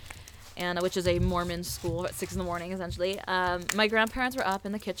seminary, and which is a Mormon school at 6 a.m. essentially. My grandparents were up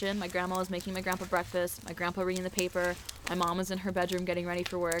in the kitchen. My grandma was making my grandpa breakfast. My grandpa reading the paper. My mom was in her bedroom getting ready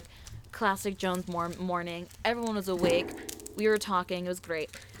for work. Classic Jones morning. Everyone was awake. We were talking. It was great.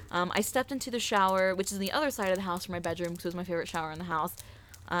 I stepped into the shower, which is on the other side of the house from my bedroom because it was my favorite shower in the house.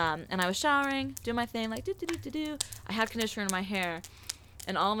 And I was showering, doing my thing, like do. I had conditioner in my hair,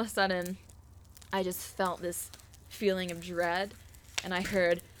 and all of a sudden, I just felt this feeling of dread, and I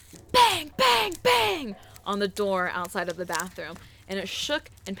heard bang, bang, bang on the door outside of the bathroom. And it shook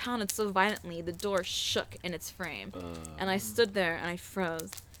and pounded so violently, the door shook in its frame. And I stood there and I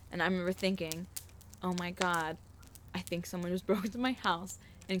froze. And I remember thinking, oh my God, I think someone just broke into my house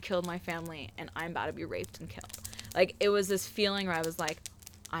and killed my family, and I'm about to be raped and killed. Like, it was this feeling where I was like,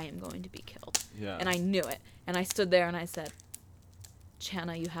 I am going to be killed. Yeah. And I knew it. And I stood there and I said,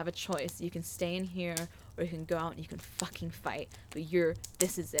 Channa, you have a choice. You can stay in here or you can go out and you can fucking fight. But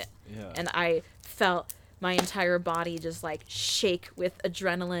this is it. Yeah. And I felt my entire body just like shake with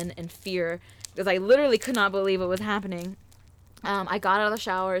adrenaline and fear because I literally could not believe what was happening. I got out of the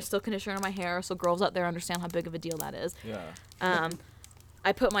shower, still conditioner in my hair, so girls out there understand how big of a deal that is. Yeah.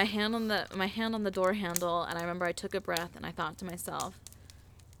 I put my hand on the door handle, and I remember I took a breath and I thought to myself,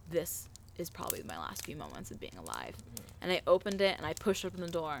 this is probably my last few moments of being alive. And I opened it and I pushed open the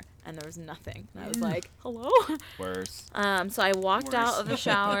door and there was nothing. And I was like, hello? Worse. So I walked out of the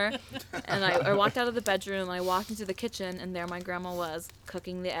shower and I walked out of the bedroom and I walked into the kitchen, and there my grandma was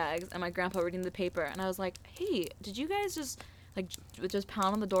cooking the eggs and my grandpa reading the paper. And I was like, hey, did you guys just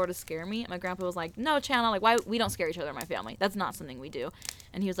pound on the door to scare me? And my grandpa was like, no, Channa, like, why? We don't scare each other in my family. That's not something we do.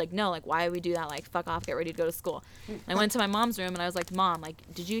 And he was like, no, like, why would we do that? Like, fuck off, get ready to go to school. I went to my mom's room and I was like, Mom, like,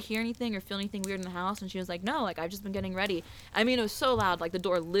 did you hear anything or feel anything weird in the house? And she was like, no, like, I've just been getting ready. I mean, it was so loud, like, the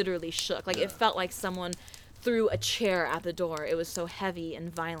door literally shook. Like, it felt like someone threw a chair at the door. It was so heavy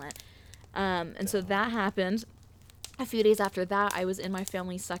and violent. And so that happened. A few days after that, I was in my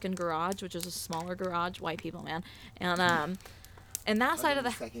family's second garage, which is a smaller garage. White people, man. And that side of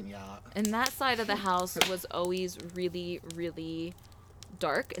the second yacht. and that side of the house was always really, really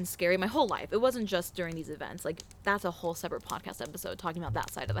dark and scary my whole life. It wasn't just during these events. Like, that's a whole separate podcast episode talking about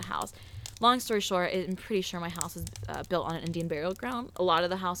that side of the house. Long story short, I'm pretty sure my house is built on an Indian burial ground. A lot of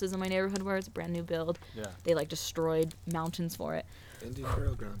the houses in my neighborhood were. It's a brand new build. Yeah. They like destroyed mountains for it. Indian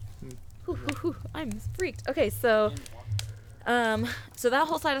burial ground. I'm freaked. Okay, so that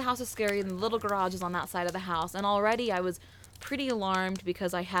whole side of the house is scary, and the little garage is on that side of the house. And already I was pretty alarmed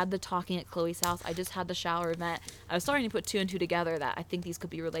because I had the talking at Chloe's house. I just had the shower event. I was starting to put two and two together that I think these could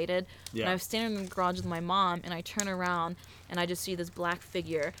be related. Yeah. And I was standing in the garage with my mom, and I turn around, and I just see this black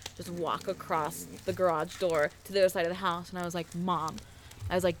figure just walk across the garage door to the other side of the house. And I was like, Mom.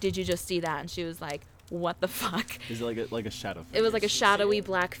 I was like, did you just see that? And she was like, what the fuck? Is it like a shadow figure? It was like a shadowy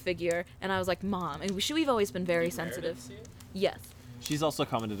black figure. And I was like, Mom. And we've always been very Did Meredith sensitive. see it? Yes. She's also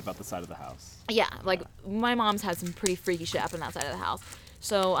commented about the side of the house. Yeah, like, my mom's had some pretty freaky shit happen on that side of the house.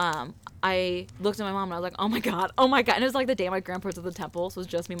 So, I looked at my mom and I was like, oh my god. And it was like the day my grandpa was at the temple, so it was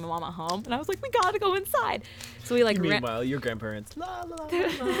just me and my mom at home. And I was like, we gotta go inside. So we like Meanwhile, your grandparents. La, la, la,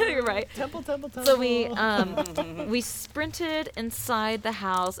 la, You're right. Temple. So we sprinted inside the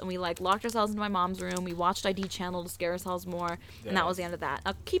house and we like locked ourselves into my mom's room. We watched ID Channel to scare ourselves more, and that was the end of that.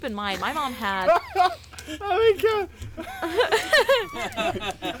 Now keep in mind, my mom had. Oh my god.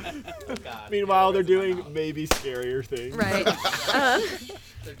 God. Meanwhile, they're doing maybe scarier things. Right.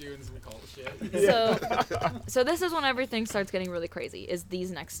 They're doing some cult shit. So this is when everything starts getting really crazy. Is this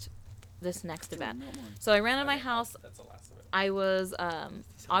next event? So I ran in my house. That's the last of it. I was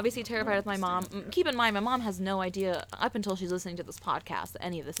obviously terrified with my mom. Keep in mind, my mom has no idea up until she's listening to this podcast that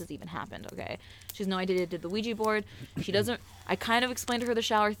any of this has even happened, okay? She has no idea I did the Ouija board. She doesn't... I kind of explained to her the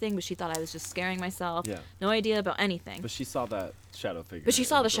shower thing, but she thought I was just scaring myself. Yeah. No idea about anything. But she saw that shadow figure. But she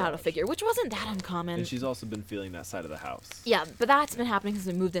saw in the shadow garage. figure, which wasn't that uncommon. And she's also been feeling that side of the house. Yeah, but that's been happening since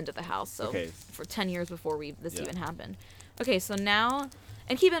we moved into the house. So Okay. for 10 years before this Yeah. even happened. Okay, so now...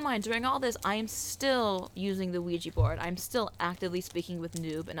 And keep in mind, during all this, I am still using the Ouija board. I'm still actively speaking with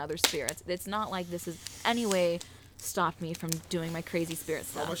Noob and other spirits. It's not like this has any way stopped me from doing my crazy spirit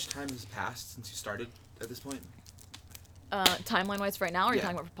How stuff. much time has passed since you started at this point? Timeline-wise for right now, or are you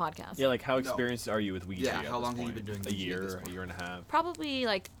Yeah. talking about for podcast? Yeah, like how No. experienced are you with Ouija? Yeah, at how this long have you point? been doing A Ouija at year, this a point? year and a half. Probably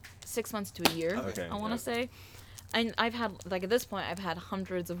like 6 months to a year, Okay. I want to say. I've had, like, at this point, I've had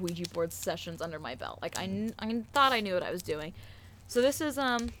hundreds of Ouija board sessions under my belt. Like, I thought I knew what I was doing. So this is,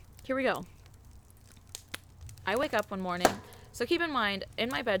 here we go. I wake up one morning. So keep in mind, in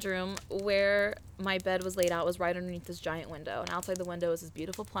my bedroom, where my bed was laid out was right underneath this giant window. And outside the window is this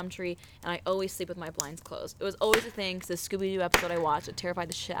beautiful plum tree. And I always sleep with my blinds closed. It was always a thing, because the Scooby-Doo episode I watched, it terrified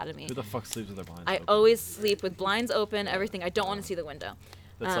the shit out of me. Who the fuck sleeps with their blinds I open? always sleep with blinds open, everything. I don't want to see the window.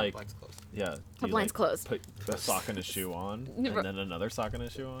 That's like, Blinds closed. yeah. The you, blind's like, closed. Put a sock and a shoe on, and then another sock and a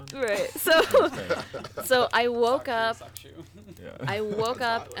shoe on. Right. So I woke up. Sock shoe. Yeah. I woke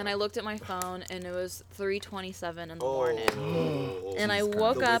up and I looked at my phone and it was 3:27 in the morning. Oh. And I Jesus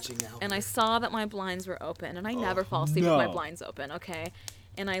woke The up witching hour. and I saw that my blinds were open, and I never fall asleep with my no. blinds open, okay?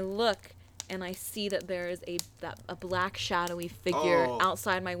 And I look and I see that there is a black shadowy figure Oh.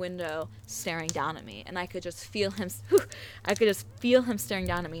 outside my window staring down at me, and I could just feel him staring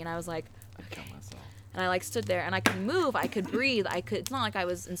down at me, and I was like, I'd kill myself. and I like stood there and I could move, I could breathe, it's not like I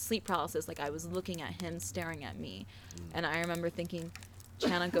was in sleep paralysis, like I was looking at him staring at me. And I remember thinking,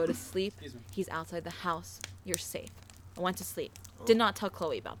 Chana, go to sleep. Excuse me. He's outside the house. You're safe. I went to sleep. Did not tell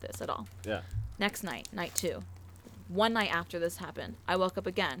Chloe about this at all. Yeah. Next night, night 2. One night after this happened, I woke up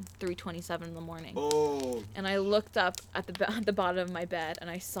again, 3:27 in the morning. Oh. And I looked up at the bottom of my bed and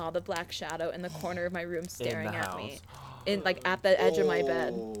I saw the black shadow in the corner of my room staring the at me. house. Like at the edge of my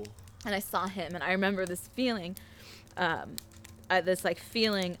bed. Oh. And I saw him, and I remember this feeling, this like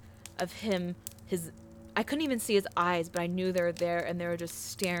feeling of him. I couldn't even see his eyes, but I knew they were there, and they were just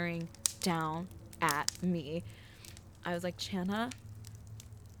staring down at me. I was like, Chana,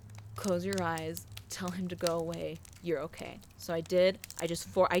 close your eyes, tell him to go away. You're okay. So I did.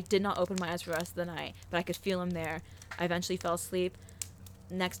 I did not open my eyes for the rest of the night, but I could feel him there. I eventually fell asleep.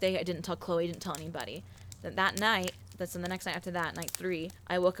 Next day, I didn't tell Chloe, didn't tell anybody. Then that night, that's in the next night after that, night 3,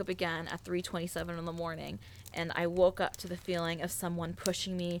 I woke up again at 3:27 in the morning, and I woke up to the feeling of someone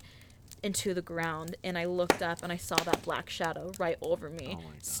pushing me into the ground, and I looked up and I saw that black shadow right over me, Oh my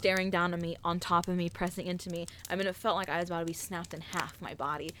God. staring down at me, on top of me, pressing into me. I mean, it felt like I was about to be snapped in half, my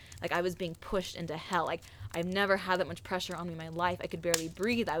body. Like I was being pushed into hell. Like I've never had that much pressure on me in my life. I could barely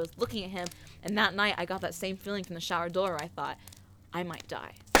breathe. I was looking at him, and that night I got that same feeling from the shower door where I thought, I might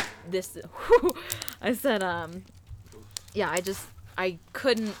die. I said, yeah, I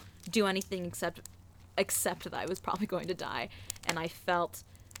couldn't do anything except that I was probably going to die. And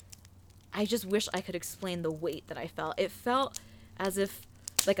I just wish I could explain the weight that I felt. It felt as if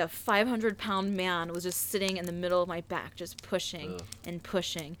like a 500-pound man was just sitting in the middle of my back, just pushing Ugh. and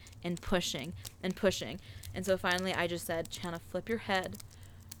pushing and pushing and pushing. And so finally I just said, Chana, flip your head,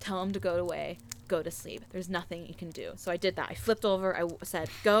 tell him to go away, go to sleep. There's nothing you can do. So I did that. I flipped over. I said,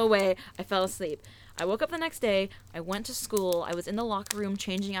 go away. I fell asleep. I woke up the next day. I went to school. I was in the locker room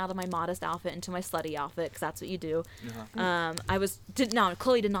changing out of my modest outfit into my slutty outfit, because that's what you do.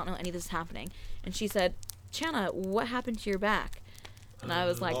 Chloe did not know any of this was happening. And she said, Chana, what happened to your back? And I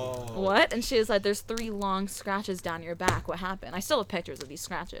was like, what? And she was like, there's 3 long scratches down your back. What happened? I still have pictures of these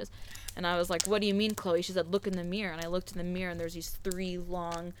scratches. And I was like, what do you mean, Chloe? She said, look in the mirror. And I looked in the mirror, and there's these 3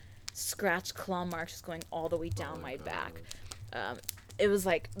 long scratch claw marks just going all the way down my back. It was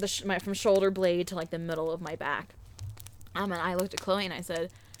like from shoulder blade to like the middle of my back. And I looked at Chloe and I said,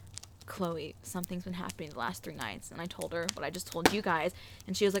 Chloe, something's been happening the last 3 nights. And I told her what I just told you guys.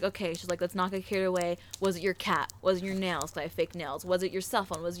 And she was like, okay. She's like, let's not get carried away. Was it your cat? Was it your nails? 'Cause I have fake nails. Was it your cell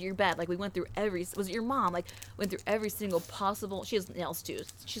phone? Was it your bed? Like, we went through was it your mom? Like, went through every single possible. She has nails too.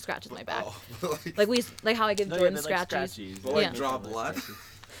 She scratches my back. Oh. Like how I give No, Jordan yeah, they're like scratches. scratchies. But like Yeah. draw blood.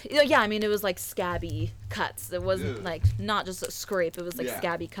 Yeah, I mean, it was like scabby cuts. It wasn't Ew. like not just a scrape. It was like Yeah.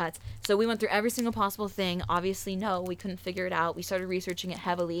 scabby cuts. So we went through every single possible thing. Obviously, no, we couldn't figure it out. We started researching it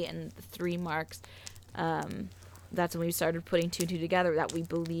heavily, and the 3 marks. That's when we started putting 2 and 2 together that we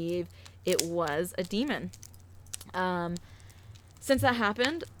believe it was a demon. Since that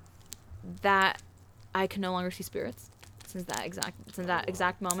happened, that I can no longer see spirits. Since that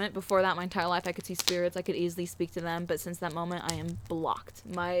exact moment. Before that, my entire life, I could see spirits. I could easily speak to them. But since that moment, I am blocked.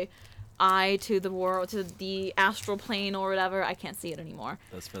 My eye to the world, to the astral plane or whatever, I can't see it anymore.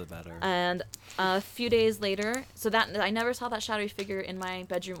 That's for the better. And a few days later, so that I never saw that shadowy figure in my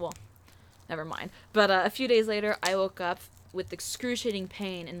bedroom. Well, never mind. But a few days later, I woke up with excruciating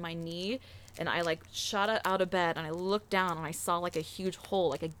pain in my knee. And I like shot out of bed and I looked down and I saw like a huge hole,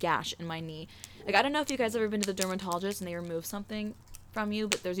 like a gash in my knee. Like, I don't know if you guys ever been to the dermatologist and they remove something from you,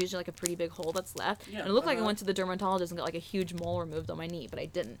 but there's usually like a pretty big hole that's left. Yeah, And it looked like I went to the dermatologist and got like a huge mole removed on my knee, but I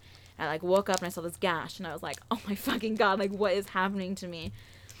didn't. And I like woke up and I saw this gash and I was like, oh my fucking God, like what is happening to me?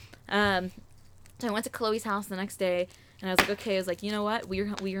 So I went to Chloe's house the next day and I was like, okay, I was like, you know what? We're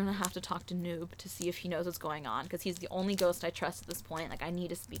gonna have to talk to Noob to see if he knows what's going on, because he's the only ghost I trust at this point. Like, I need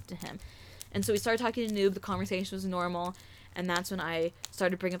to speak to him. And so we started talking to Noob. The conversation was normal. And that's when I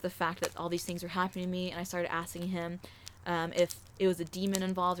started bringing up the fact that all these things were happening to me. And I started asking him if it was a demon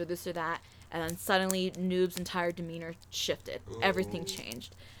involved or this or that. And then suddenly Noob's entire demeanor shifted. Everything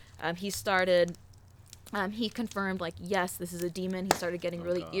changed. He confirmed, like, yes, this is a demon. He started getting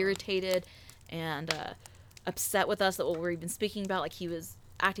really God. irritated and upset with us that what we're even speaking about. Like, he was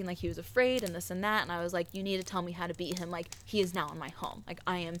acting like he was afraid and this and that. And I was like, you need to tell me how to beat him. Like, he is now in my home. Like,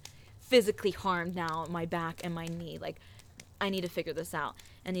 I am physically harmed now in my back and my knee. Like, I need to figure this out.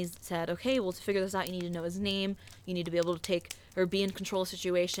 And he said, okay, well, to figure this out, you need to know his name. You need to be able to take or be in control of the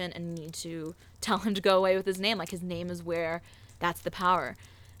situation, and you need to tell him to go away with his name. Like, his name is where that's the power.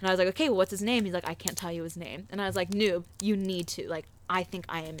 And I was like, okay, well, what's his name? He's like, I can't tell you his name. And I was like, Noob, you need to. Like, I think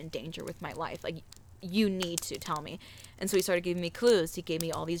I am in danger with my life. Like, you need to tell me. And so he started giving me clues. He gave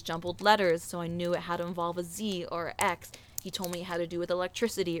me all these jumbled letters, so I knew it had to involve a Z or an X. He told me how to do with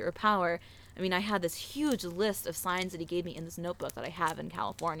electricity or power. I mean, I had this huge list of signs that he gave me in this notebook that I have in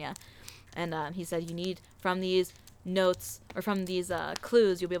California. And he said, you need, from these notes, or from these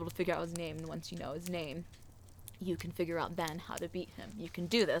clues, you'll be able to figure out his name. And once you know his name, you can figure out then how to beat him. You can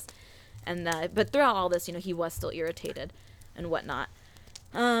do this. And but throughout all this, he was still irritated and whatnot.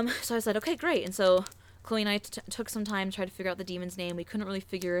 So I said, okay, great. And so Chloe and I took some time to try to figure out the demon's name. We couldn't really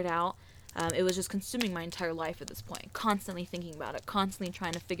figure it out. It was just consuming my entire life at this point, constantly thinking about it, constantly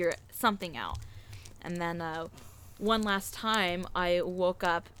trying to figure something out. And then one last time, I woke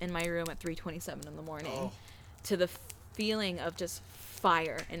up in my room at 3:27 in the morning to the feeling of just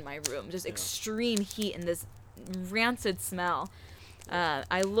fire in my room, just extreme heat and this rancid smell.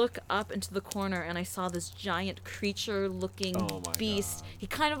 I look up into the corner and I saw this giant creature-looking beast. God. He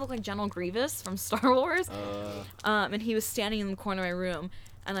kind of looked like General Grievous from Star Wars. And he was standing in the corner of my room.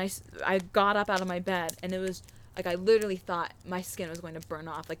 And I got up out of my bed, and it was like I literally thought my skin was going to burn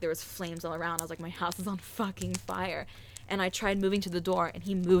off. Like, there was flames all around. I was like, my house is on fucking fire. And I tried moving to the door, and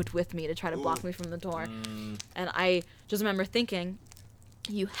he moved with me to try to block me from the door. And I just remember thinking,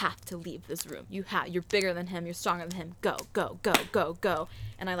 you have to leave this room. You're bigger than him. You're stronger than him. Go, go, go, go, go.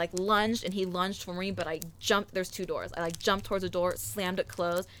 And I lunged, and he lunged for me, but I jumped. There's 2 doors. I jumped towards the door, slammed it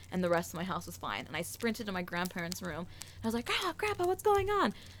closed, and the rest of my house was fine. And I sprinted to my grandparents' room. I was like, Grandpa, what's going on?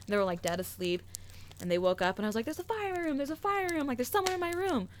 And they were dead asleep. And they woke up, and I was like, there's a fire in my room. There's a fire in my room. Like, there's someone in my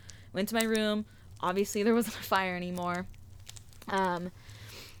room. Went to my room. Obviously, there wasn't a fire anymore.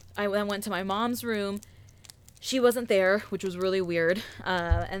 I went to my mom's room. She wasn't there, which was really weird.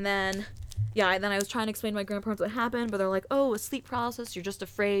 And then I was trying to explain to my grandparents what happened, but they're like, oh, a sleep paralysis. You're just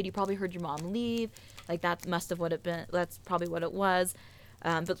afraid. You probably heard your mom leave. Like, that must have what it been. That's probably what it was.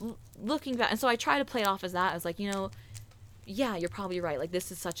 But looking back, and so I try to play it off as that. I was like, yeah, you're probably right. Like,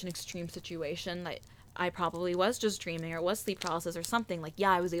 this is such an extreme situation. Like, I probably was just dreaming, or it was sleep paralysis or something. Like,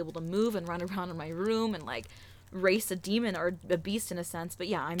 yeah, I was able to move and run around in my room and race a demon or a beast in a sense, but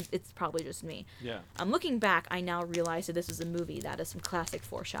yeah, it's probably just me. Yeah. Looking back, I now realize that this is a movie. That is some classic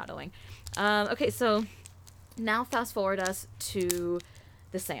foreshadowing. Okay, so now fast forward us to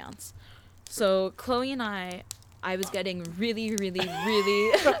the seance. So Chloe and I was getting really, really,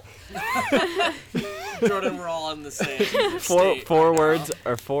 really... Jordan, we're all in the same Four words,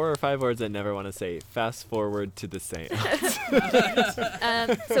 or 4 or 5 words I never want to say. Fast forward to the seance.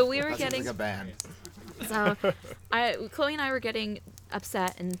 So we were That sounds getting... like a band. So Chloe and I were getting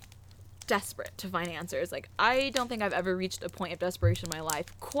upset and desperate to find answers. Like, I don't think I've ever reached a point of desperation in my life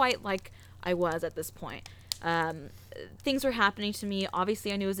quite like I was at this point. Things were happening to me.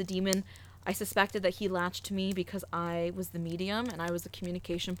 Obviously, I knew it was a demon. I suspected that he latched to me because I was the medium and I was the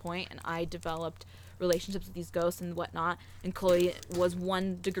communication point, and I developed relationships with these ghosts and whatnot, and Chloe was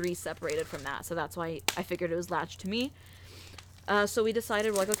 1 degree separated from that, so that's why I figured it was latched to me. So we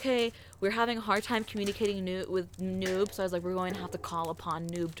decided, we're like, okay, we're having a hard time communicating with Noob, so I was like, we're going to have to call upon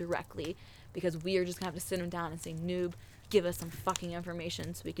Noob directly, because we are just going to have to sit him down and say, Noob, give us some fucking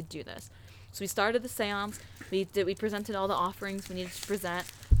information so we could do this. So we started the seance. We presented all the offerings we needed to present.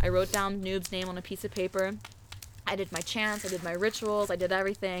 I wrote down Noob's name on a piece of paper. I did my chants, I did my rituals, I did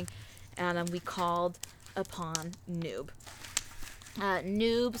everything, and we called upon Noob.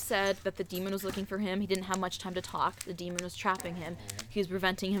 Noob said that the demon was looking for him. He didn't have much time to talk. The demon was trapping him. He was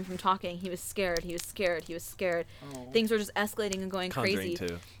preventing him from talking. He was scared. He was scared. He was scared. Things were just escalating and going crazy.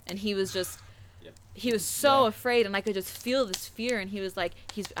 Conjuring 2. And he was just... He was so afraid, and I could just feel this fear, and he was like,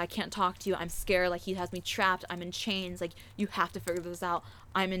 I can't talk to you, I'm scared, like, he has me trapped, I'm in chains, like, you have to figure this out,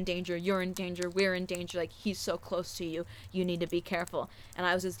 I'm in danger, you're in danger, we're in danger, like, he's so close to you, you need to be careful. And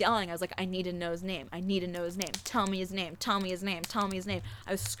I was just yelling, I was like, I need to know his name, I need to know his name, tell me his name, tell me his name, tell me his name.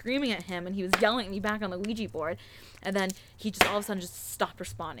 I was screaming at him, and he was yelling at me back on the Ouija board, and then he just all of a sudden just stopped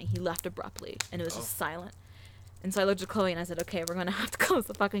responding. He left abruptly, and it was just silent. And so I looked at Chloe, and I said, okay, we're gonna have to close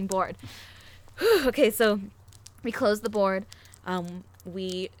the fucking board. Okay, so we closed the board.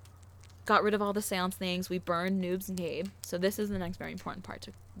 We got rid of all the seance things. We burned Noob's name. So this is the next very important part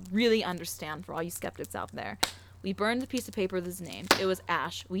to really understand for all you skeptics out there. We burned the piece of paper with his name. It was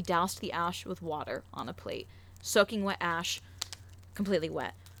ash. We doused the ash with water on a plate. Soaking wet ash completely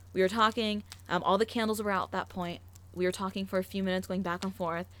wet. We were talking. All the candles were out at that point. We were talking for a few minutes, going back and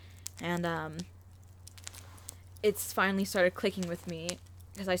forth, and it's finally started clicking with me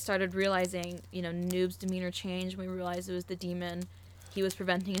because I started realizing, Noob's demeanor changed when we realized it was the demon. He was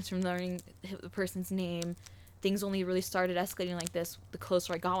preventing us from learning the person's name. Things only really started escalating like this the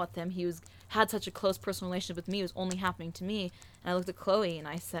closer I got with him. He had such a close personal relationship with me. It was only happening to me. And I looked at Chloe and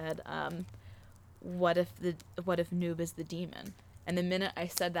I said, what if Noob is the demon? And the minute I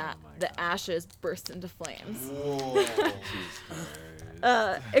said that, the ashes burst into flames. Whoa.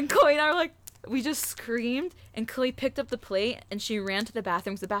 And Chloe and I were like, we just screamed. And Chloe picked up the plate and she ran to the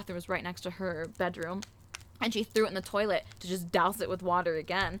bathroom because the bathroom was right next to her bedroom. And she threw it in the toilet to just douse it with water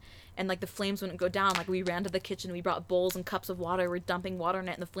again. And, the flames wouldn't go down. We ran to the kitchen. We brought bowls and cups of water. We're dumping water in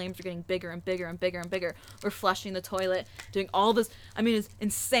it. And the flames were getting bigger and bigger and bigger and bigger. We're flushing the toilet, doing all this. I mean, it's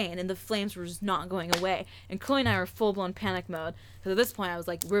insane. And the flames were just not going away. And Chloe and I were full-blown panic mode. Because at this point, I was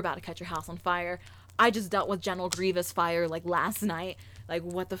like, we're about to catch your house on fire. I just dealt with General Grievous fire, last night.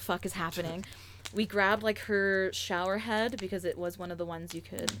 What the fuck is happening? We grabbed her shower head because it was one of the ones you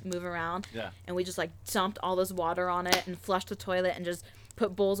could move around. Yeah. And we just dumped all this water on it and flushed the toilet and just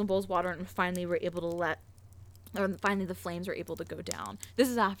put bowls and bowls of water in, and finally we're able to finally the flames were able to go down. This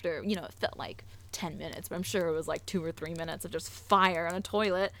is after, it felt like 10 minutes, but I'm sure it was 2 or 3 minutes of just fire on a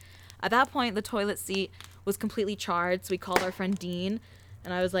toilet. At that point, the toilet seat was completely charred, so we called our friend Dean.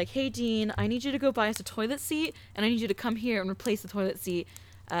 And I was like, hey, Dean, I need you to go buy us a toilet seat, and I need you to come here and replace the toilet seat.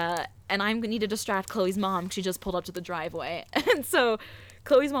 And I need to distract Chloe's mom. She just pulled up to the driveway. And so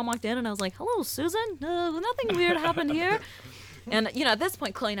Chloe's mom walked in, and I was like, hello, Susan. Nothing weird happened here. And, at this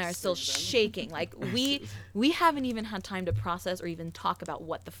point, Chloe and I are still shaking. We haven't even had time to process or even talk about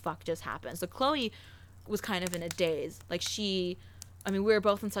what the fuck just happened. So Chloe was kind of in a daze. We were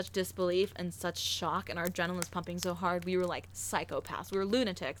both in such disbelief and such shock, and our adrenaline was pumping so hard. We were like psychopaths. We were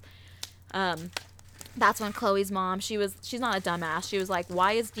lunatics. That's when Chloe's mom, she's not a dumbass. She was like,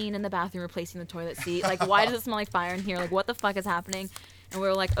 why is Dean in the bathroom replacing the toilet seat? Why does it smell like fire in here? What the fuck is happening? And we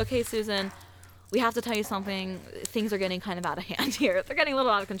were like, okay, Susan, we have to tell you something. Things are getting kind of out of hand here. They're getting a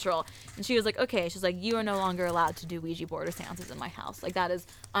little out of control. And she was like, okay. She's like, you are no longer allowed to do Ouija board or seances in my house. That is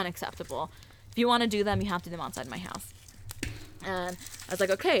unacceptable. If you want to do them, you have to do them outside my house. And I was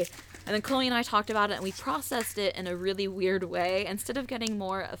like, okay. And then Chloe and I talked about it, and we processed it in a really weird way. Instead of getting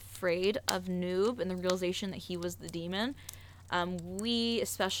more afraid of Noob and the realization that he was the demon,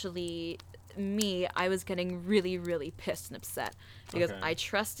 especially me, I was getting really, really pissed and upset. Because I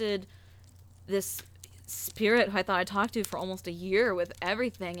trusted this spirit who I thought I talked to for almost a year with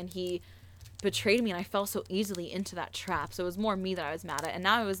everything, and he betrayed me, and I fell so easily into that trap. So it was more me that I was mad at. And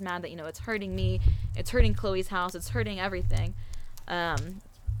now I was mad that, it's hurting me, it's hurting Chloe's house, it's hurting everything.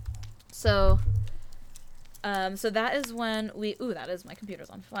 So that is when that is, my computer's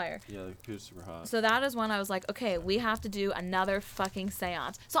on fire. Yeah, the computer's super hot. So that is when I was like, okay, we have to do another fucking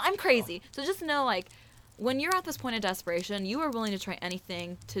seance. So I'm crazy. So just know, when you're at this point of desperation, you are willing to try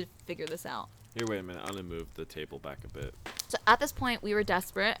anything to figure this out. Here, wait a minute. I'm going to move the table back a bit. So at this point, we were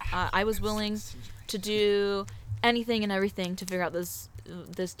desperate. I was willing to do anything and everything to figure out this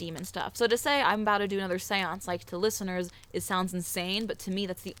demon stuff. So to say I'm about to do another seance, to listeners, it sounds insane, but to me,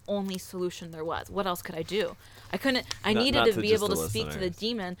 that's the only solution there was. What else could I do? I needed to be able to speak to the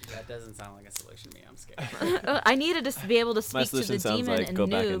demon. That doesn't sound like a solution to me. I'm scared. I needed to be able to speak to the demon and go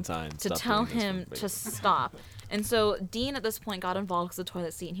back in Noob time, to tell him to stop. And so Dean at this point got involved with the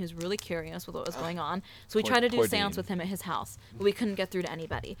toilet seat, and he was really curious with what was going on. So we tried to do a seance with him at his house, but we couldn't get through to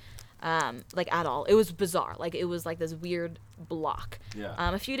anybody. At all. It was bizarre. It was this weird block. Yeah.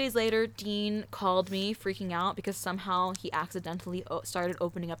 A few days later, Dean called me freaking out because somehow he accidentally started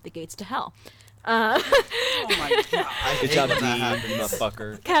opening up the gates to hell. Oh my god. Good job, Dean, you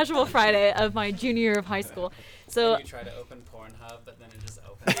motherfucker. Casual Friday of my junior year of high school. So you try to open Pornhub, but then it just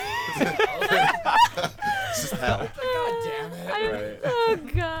opens. It's just hell. God damn it. Right. Oh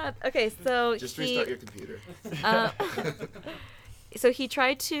god. Okay, so Just restart your computer. So he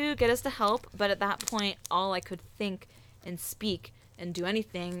tried to get us to help, but at that point, all I could think and speak and do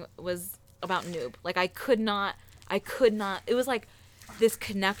anything was about Noob. I could not, it was this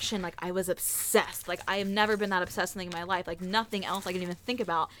connection, I was obsessed. I have never been that obsessed with something in my life. Nothing else I can even think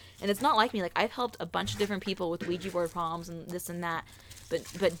about. And it's not like me. I've helped a bunch of different people with Ouija board problems and this and that.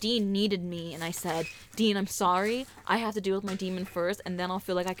 But Dean needed me, and I said, Dean, I'm sorry. I have to deal with my demon first, and then I'll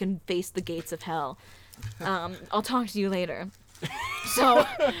feel like I can face the gates of hell. I'll talk to you later. So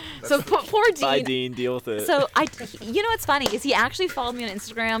poor Dean. Bye, Dean. Deal with it. So you know what's funny is he actually followed me on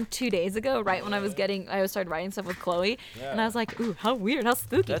Instagram 2 days ago, right when I started writing stuff with Chloe, and I was like, ooh, how weird, how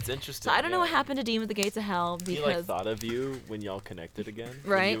spooky. That's interesting. So I don't know yeah. what happened to Dean with the Gates of Hell because He like thought of you when y'all connected again.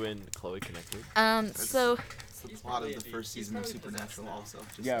 Right. When you and Chloe connected. so It's the plot of the first season of Supernatural, also.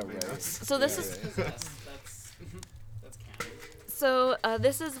 Just Yeah, so we know. right. so this is That's canon. So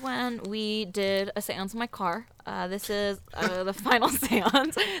this is when we did a seance in my car. This is the final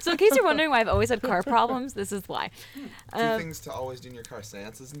seance. So in case you're wondering why I've always had car problems, this is why. Two things to always do in your car: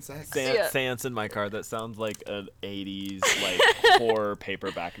 seances and sex. Yeah. Seance in my car. That sounds like an 80s like horror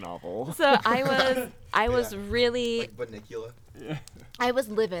paperback novel. So I was Yeah. really, Like Bunnicula. I was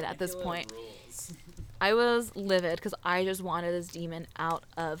livid at this Regular point. rules. I was livid because I just wanted this demon out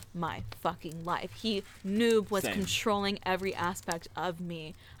of my fucking life. Noob was Same. controlling every aspect of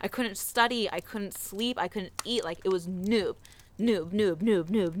me. I couldn't study, I couldn't sleep, I couldn't eat. Like, it was Noob.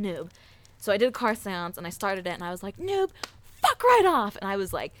 So I did a car seance and I started it and I was like, Noob, fuck right off. And I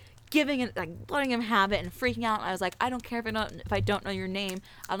was like giving it, like letting him have it and freaking out. And I was like, I don't care if I don't know your name.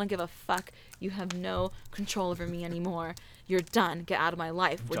 I don't give a fuck. You have no control over me anymore. You're done. Get out of my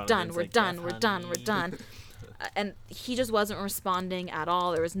life. We're Jonathan's done. We're like, done. "Yes, We're done. We're honey." done. And he just wasn't responding at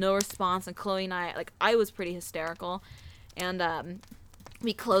all. There was no response. And Chloe and I was pretty hysterical. And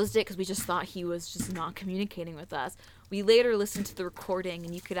we closed it because we just thought he was just not communicating with us. We later listened to the recording,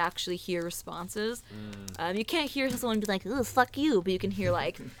 and you could actually hear responses. You can't hear someone be like, "Ooh, fuck you," but you can hear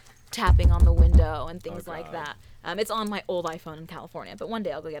like tapping on the window and things Oh, like God. that. It's on my old iPhone in California, but one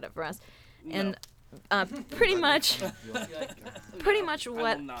day I'll go get it for us. And pretty much I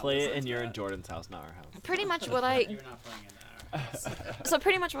what will not Play listen it in to your that. and Jordan's house, not our house. pretty much what I You're not playing in there. so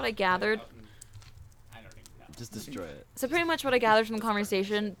pretty much what I gathered I don't even know. Just destroy it. So pretty much what I gathered from the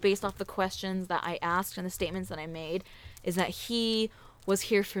conversation, based off the questions that I asked and the statements that I made, is that he was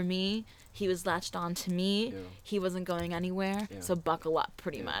here for me. He was latched on to me. Yeah. He wasn't going anywhere. Yeah. So buckle up,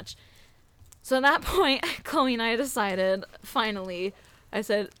 pretty Yeah. much. So at that point, Chloe and I decided, finally, I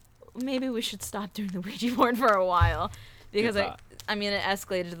said, maybe we should stop doing the Ouija board for a while. Because Good thought. I mean, it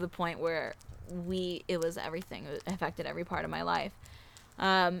escalated to the point where it was everything. It affected every part of my life.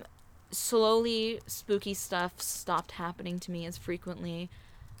 Slowly, spooky stuff stopped happening to me as frequently.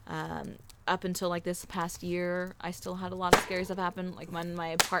 Up until like this past year, I still had a lot of scary stuff happen. Like when my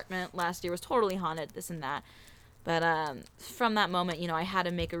apartment last year was totally haunted, this and that. But from that moment, I had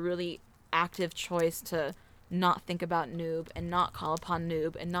to make a really active choice to not think about Noob and not call upon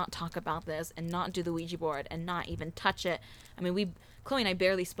Noob and not talk about this and not do the Ouija board and not even touch it. I mean, Chloe and I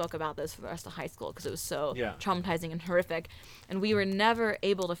barely spoke about this for the rest of high school because it was so Yeah. traumatizing and horrific. And we were never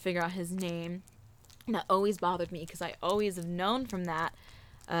able to figure out his name. And that always bothered me because I always have known from that,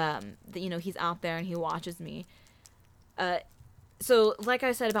 that, he's out there and he watches me. So, like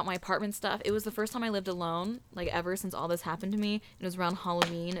I said about my apartment stuff, it was the first time I lived alone, like, ever since all this happened to me. It was around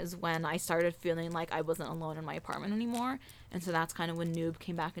Halloween is when I started feeling like I wasn't alone in my apartment anymore. And so that's kind of when Noob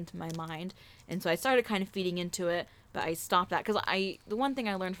came back into my mind. And so I started kind of feeding into it, but I stopped that. Because the one thing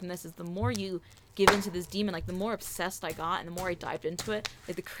I learned from this is the more you give into this demon, like, the more obsessed I got and the more I dived into it,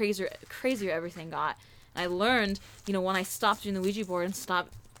 like, the crazier everything got. And I learned, when I stopped doing the Ouija board and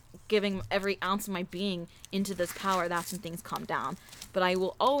stopped giving every ounce of my being into this power, that's when things calm down. But I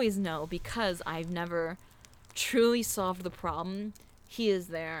will always know, because I've never truly solved the problem, he is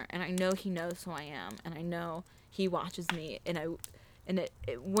there, and I know he knows who I am, and I know he watches me, and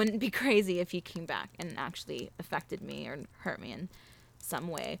it wouldn't be crazy if he came back and actually affected me or hurt me in some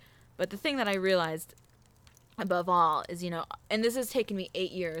way. But the thing that I realized above all is, and this has taken me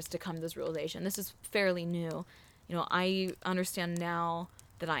 8 years to come to this realization. This is fairly new. I understand now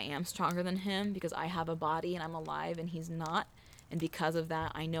that I am stronger than him because I have a body and I'm alive and he's not. And because of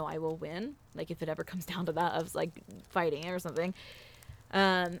that, I know I will win. Like, if it ever comes down to that, of like fighting or something.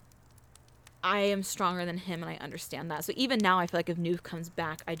 I am stronger than him and I understand that. So even now, I feel like if Noob comes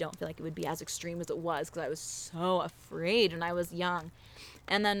back, I don't feel like it would be as extreme as it was because I was so afraid when I was young.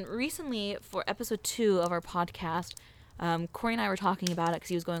 And then recently, for episode 2 of our podcast, Corey and I were talking about it because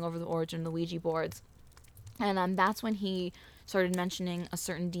he was going over the origin of the Ouija boards. And that's when he started mentioning a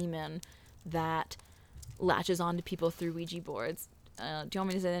certain demon that latches onto people through Ouija boards. Do you want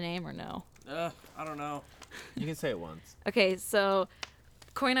me to say the name or no? I don't know. You can say it once. Okay, so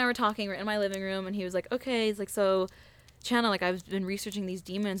Corey and I were talking. We're in my living room, and he was like, okay, he's like, so, Chana, like, I've been researching these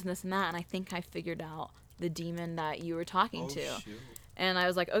demons and this and that, and I think I figured out the demon that you were talking to. Shoot. And I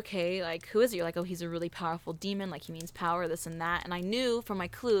was like, okay, like, who is he? You're like, oh, he's a really powerful demon. Like, he means power, this and that. And I knew from my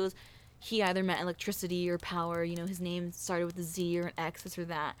clues he either meant electricity or power. His name started with a Z or an X, this or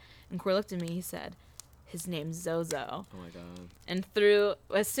that. And Corey looked at me, he said, his name's Zozo. Oh my god. And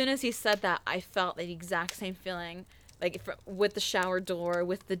as soon as he said that, I felt the exact same feeling. Like, with the shower door,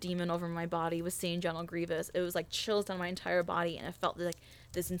 with the demon over my body, with seeing General Grievous. It was like chills down my entire body, and I felt like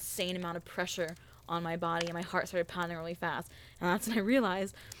this insane amount of pressure on my body, and my heart started pounding really fast. And that's when I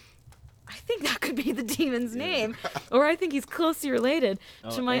realized, I think that could be the demon's name. Or I think he's closely related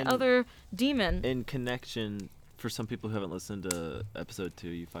to my other demon. In connection, for some people who haven't listened to episode 2,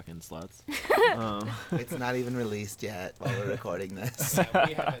 you fucking sluts. It's not even released yet while we're recording this.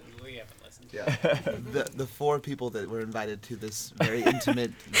 Yeah, we haven't listened. Yeah. The 4 people that were invited to this very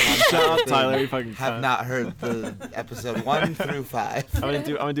intimate Shut up, thing Tyler, you fucking have cunt. not heard the episode 1 through 5. I'm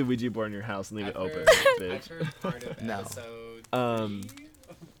gonna do Ouija board in your house and leave it open, I've bitch. heard part of No. episode 3.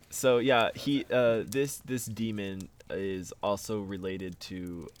 So yeah, this demon is also related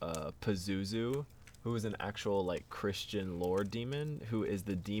to Pazuzu, who is an actual like Christian lore demon, who is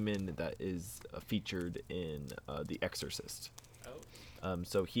the demon that is featured in The Exorcist. Oh.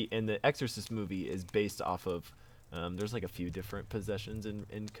 So the Exorcist movie is based off of there's like a few different possessions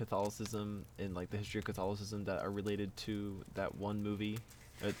in Catholicism, in like the history of Catholicism, that are related to that one movie,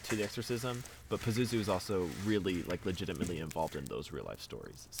 to the exorcism. But Pazuzu is also really like legitimately involved in those real life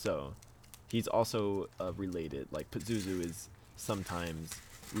stories. So he's also related. Like Pazuzu is sometimes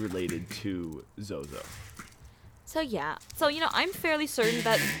related to Zozo. So yeah, I'm fairly certain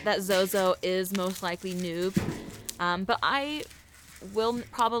that Zozo is most likely Noob, but I will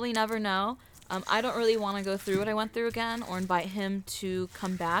probably never know. I don't really want to go through what I went through again or invite him to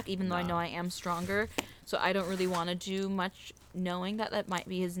come back, even though I know I am stronger. So I don't really want to do much knowing that might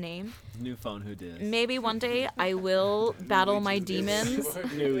be his name. New phone, who dis? Maybe one day I will battle my demons.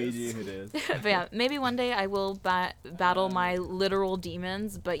 New Ouija, who dis? But yeah, maybe one day I will battle my literal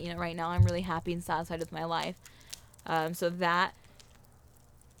demons. But right now I'm really happy and satisfied with my life. So that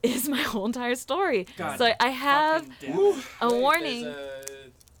is my whole entire story. God So I have fucking damn it. a warning.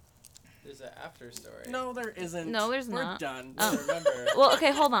 There's an after story. No, there isn't. No, there's We're not. done. Remember. Well,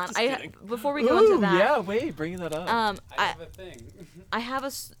 okay, hold on. kidding. Before we go into that, yeah, wait, bringing that up. I have a thing. I have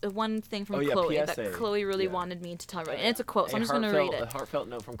one thing from Oh, yeah, Chloe PSA. that Chloe really Yeah. wanted me to tell everybody, and it's a quote, so I'm just gonna read it. A heartfelt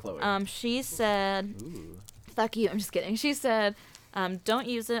note from Chloe. She said, Ooh. "Fuck you." I'm just kidding. She said, "Don't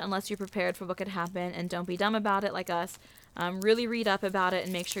use it unless you're prepared for what could happen, and don't be dumb about it like us. Really read up about it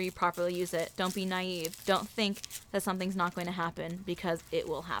and make sure you properly use it. Don't be naive. Don't think that something's not going to happen, because it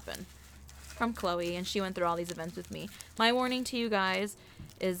will happen." From Chloe, and she went through all these events with me. My warning to you guys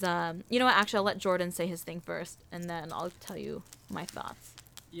is, you know what? Actually, I'll let Jordan say his thing first, and then I'll tell you my thoughts.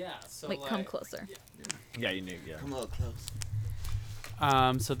 Yeah. So Wait, come closer. Yeah, you knew. Yeah. Come a little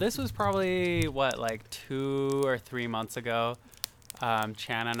close. So this was probably like 2 or 3 months ago.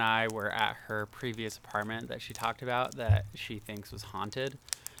 Chan and I were at her previous apartment that she talked about that she thinks was haunted.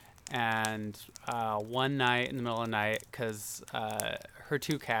 And one night in the middle of the night, because her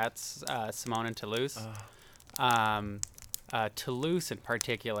 2 cats, Simone and Toulouse, Toulouse in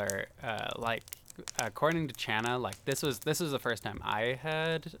particular, like according to Channa, like this was the first time I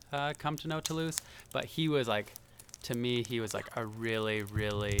had come to know Toulouse, but he was like, to me, he was like a really,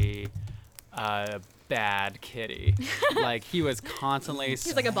 really bad kitty. Like he was constantly.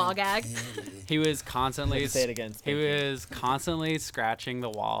 He's like a ball gag. He was constantly. Say it again. He was constantly scratching the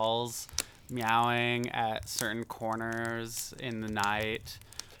walls, meowing at certain corners in the night.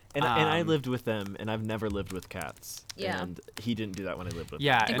 And I lived with them, and I've never lived with cats. Yeah. And he didn't do that when I lived with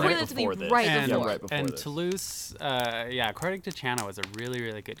Yeah, them. and according to me, before this. right and, before. Yeah, right before and this. Toulouse, according to Channa, was a really,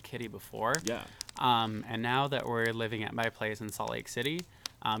 really good kitty before. Yeah. And now that we're living at my place in Salt Lake City,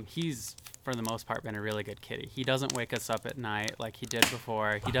 he's, for the most part, been a really good kitty. He doesn't wake us up at night like he did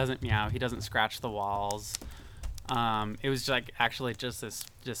before. He doesn't meow. He doesn't scratch the walls. It was like actually just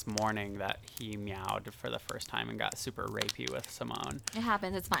this morning that he meowed for the first time and got super rapey with Simone. It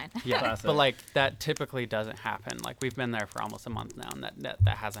happens. It's fine. Yeah, Classic. but like that typically doesn't happen. Like we've been there for almost a month now, and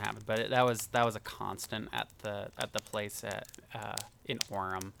that hasn't happened. But that was a constant at the place in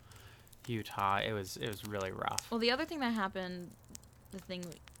Orem, Utah. It was really rough. Well, the other thing that happened, the thing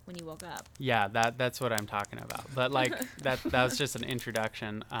when you woke up. Yeah, that's what I'm talking about. But like that was just an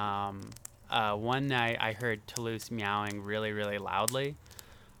introduction. One night I heard Toulouse meowing really, really loudly,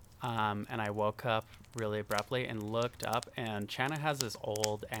 and I woke up really abruptly and looked up, and Channa has this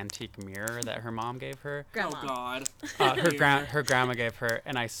old antique mirror that her mom gave her. Grandma. Oh God. Her grandma gave her,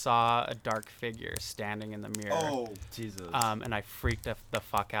 and I saw a dark figure standing in the mirror. Oh, Jesus. And I freaked the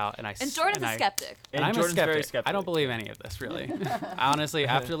fuck out, and And Jordan's a skeptic. And I'm Jordan's a skeptic. very skeptic. I don't believe any of this, really. Honestly,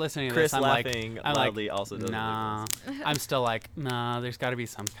 after listening to Chris this, I'm laughing like, loudly also doesn't nah. I'm still like, nah. There's got to be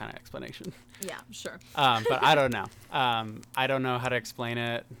some kind of explanation. Yeah, sure. But I don't know. I don't know how to explain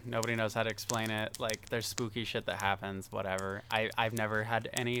it. Nobody knows how to explain it. Like, like there's spooky shit that happens, whatever. I've never had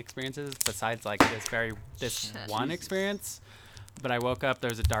any experiences besides like this Shit. one experience. But I woke up, there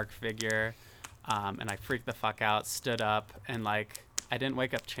was a dark figure, and I freaked the fuck out, stood up, and like I didn't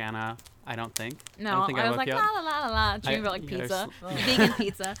wake up Chana, I don't think. I No, don't think I was woke like you la up. la la la la, dreaming about like yeah, pizza, there's- vegan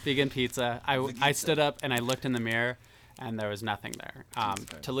pizza. Vegan pizza. I stood up and I looked in the mirror, and there was nothing there.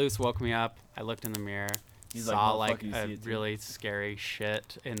 Toulouse woke me up. I looked in the mirror, He's like, saw "Motherfucker, like you a see it too?" really scary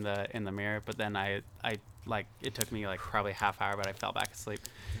shit in the mirror. But then I like it took me like probably a half hour, but I fell back asleep.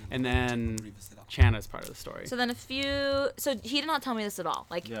 And then Chana's part of the story. So then so he did not tell me this at all.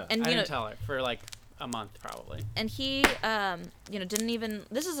 Like, Yeah. and I you know, didn't tell her for like a month probably. and he, didn't even.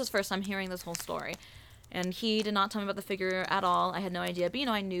 This is his first time hearing this whole story, and he did not tell me about the figure at all. I had no idea, but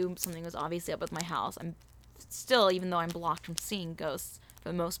I knew something was obviously up with my house. I'm still, even though I'm blocked from seeing ghosts for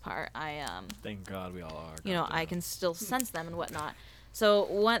the most part, Thank God we all are. I goddamn. can still sense them and whatnot. So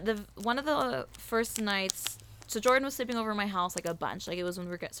one of the first nights, so Jordan was sleeping over at my house like a bunch. Like it was when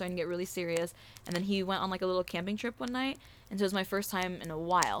we were starting to get really serious, and then he went on like a little camping trip one night, and so it was my first time in a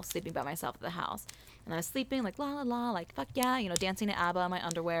while sleeping by myself at the house. And I was sleeping like la la la, like fuck yeah, dancing to ABBA in my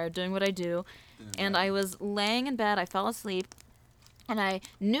underwear, doing what I do. And I was laying in bed, I fell asleep, and I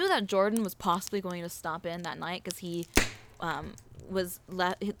knew that Jordan was possibly going to stop in that night because he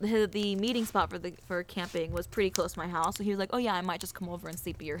the meeting spot for camping was pretty close to my house, so he was like, oh yeah, I might just come over and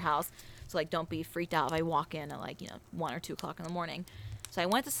sleep at your house, so like don't be freaked out if I walk in at like 1 or 2 o'clock in the morning. So I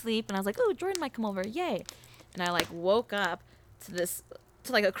went to sleep and I was like, oh, Jordan might come over, yay. And I like woke up to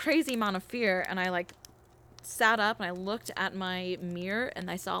like a crazy amount of fear, and I like sat up and I looked at my mirror and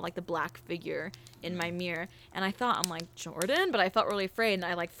I saw like the black figure in my mirror, and I thought, I'm like, Jordan, but I felt really afraid, and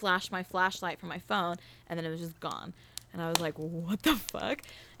I like flashed my flashlight from my phone, and then it was just gone. And I was like, what the fuck?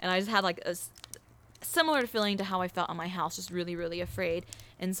 And I just had like a similar feeling to how I felt on my house, just really, really afraid.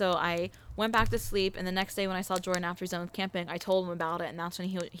 And so I went back to sleep, and the next day when I saw Jordan after he's done with camping, I told him about it, and that's when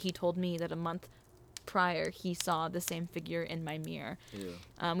he told me that a month prior he saw the same figure in my mirror.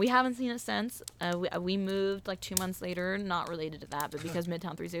 Yeah. We haven't seen it since. We moved like 2 months later, not related to that, but because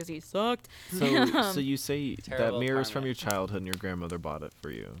Midtown 360 sucked. So you say that Terrible mirror is from apartment. your childhood and your grandmother bought it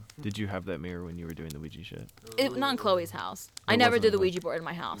for you. Did you have that mirror when you were doing the Ouija shit? Not in Chloe's house. I It never wasn't did the in Ouija board in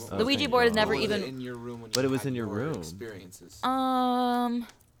my house. Oh, The Ouija thank board is God. never Or was it even. in your room when But you it was had in your room. experiences.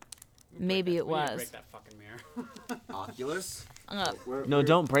 Maybe it We need to was. break that fucking mirror. Oculus. No,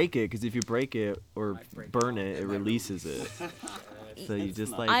 don't break it, because if you break it or Might break burn it. it, it might releases it. So you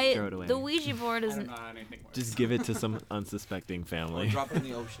just like I throw it away. the Ouija board I isn't. don't know anything worse. Just give it to some unsuspecting Or family. drop it in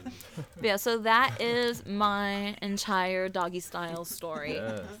the ocean. Yeah, so that is my entire doggy style story.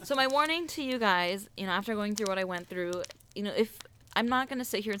 Yeah. So my warning to you guys, after going through what I went through, if I'm not gonna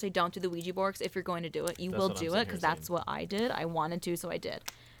sit here and say don't do the Ouija board, 'cause if you're going to do it, you That's will what I'm do sitting it, because here that's what I did. I wanted to, so I did.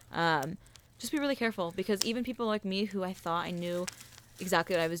 Just be really careful, because even people like me who I thought I knew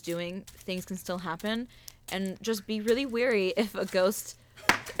exactly what I was doing, things can still happen, and just be really wary if a ghost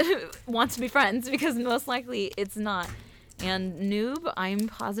wants to be friends, because most likely it's not. And noob, I'm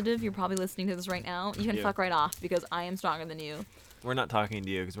positive you're probably listening to this right now. You can Yeah. fuck right off, because I am stronger than you. We're not talking to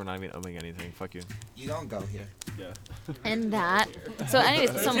you because we're not even owning anything. Fuck you. You don't go here. Yeah. And that. So,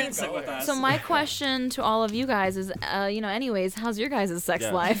 anyways, Sit with us. so my question to all of you guys is, anyways, how's your guys' sex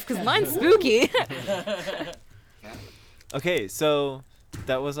Yeah. life? Because mine's spooky. Okay, so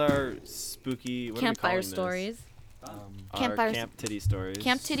that was our spooky what are we Campfire calling this? stories. Our Campfire- camp titty stories.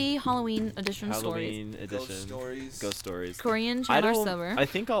 Camp Titty Halloween edition stories. Halloween Ghost edition. stories. Ghost stories. Korean I Channel don't. Sober. I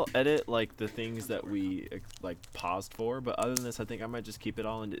think I'll edit like the things that we like paused for, but other than this, I think I might just keep it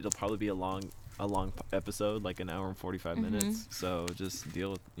all, and it'll probably be a long episode, like an hour and 45 Mm-hmm. minutes. So just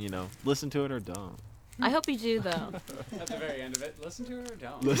deal with, listen to it or don't. I hope you do, though. At the very end of it, listen to it or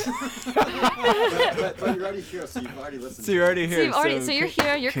don't. but you're already here, so you've already listened. So you're already So, here. so you're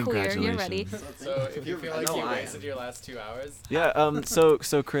here, you're queer, you're ready. congratulations. So if you feel like No, you I wasted am. your last 2 hours, Yeah.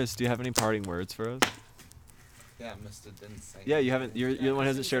 So Chris, do you have any parting words for us? Yeah, Mr. didn't say. Yeah, you haven't. You're the one who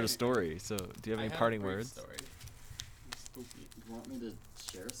hasn't Chris shared a didn't say story. anything. So do you have I any have a parting brief words? story. Spooky. You want me to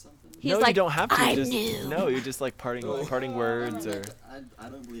share something? He's No, you like, don't have to. "I just knew." no, you're just like parting words or. I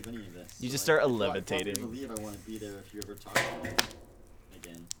don't believe any of this. You just So, start if I levitating. believe I want to be there if you ever talk to me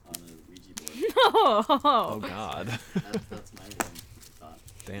again on a Ouija board. Oh No. God. That's my one thought.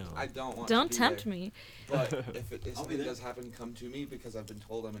 Damn. I don't want. Don't to be tempt there. me. But if it is I'll be something there. does happen, come to me, because I've been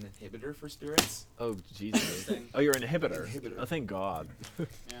told I'm an inhibitor for spirits. Oh Jesus. Interesting. Oh, you're an inhibitor. Inhibitor. Oh, thank God.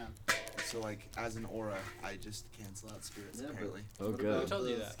 Yeah. So like, as an aura, I just cancel out spirits. Yeah, but apparently, Oh, what good. about Who told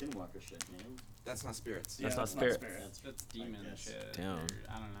you the that? Skinwalker shit, man? that's not spirits. That's Yeah, not it's spirit. That's demon I guess. shit. Damn. Or,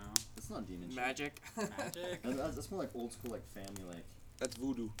 I don't know. It's not demon shit. Magic. Magic. That's more like old school, like family, like That's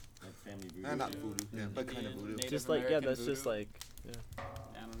voodoo. Like family voodoo. Not voodoo. Yeah, but kind of Indian, voodoo. Native Just like, yeah, American that's just voodoo. like, yeah.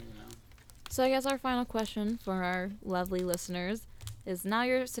 I don't even know. So I guess our final question for our lovely listeners is now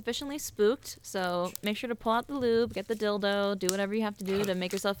you're sufficiently spooked, so make sure to pull out the lube, get the dildo, do whatever you have to do to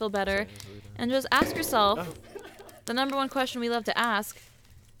make yourself feel better, and just ask yourself the number one question we love to ask.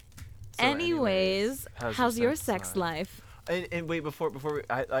 So anyways, how's your sex life? And wait, before we,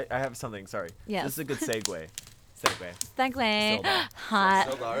 I have something. Sorry. Yes. This is a good segue. Segue. Sildar. Hot.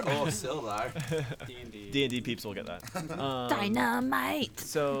 Sildar. Oh, Sildar. D&D. D&D peeps will get that. Dynamite.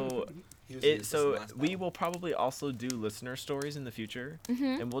 So He was used so this last we battle. will probably also do listener stories in the future,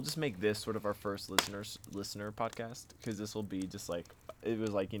 and we'll just make this sort of our first listener podcast, because this will be just like, it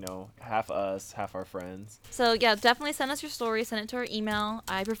was like, half us, half our friends. So yeah, definitely send us your story. Send it to our email.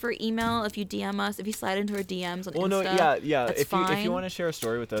 I prefer email. If you DM us, if you slide into our DMs on Well, Insta, yeah. that's If you fine. want to share a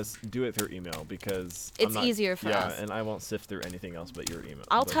story with us, do it through email, because It's easier for us. Yeah, and I won't sift through anything else but your email.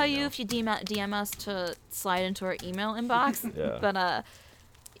 I'll but tell you email. if you DM us to slide into our email inbox. Yeah. But I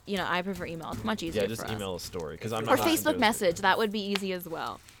prefer email. It's much easier Yeah, just for us. email a story, because I'm Or not gonna do Facebook it. message. That would be easy as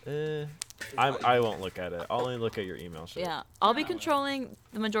well. I won't look at it. I'll only look at your email. Shit. Yeah, I'll be controlling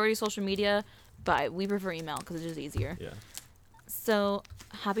the majority of social media, but we prefer email because it's just easier. Yeah. So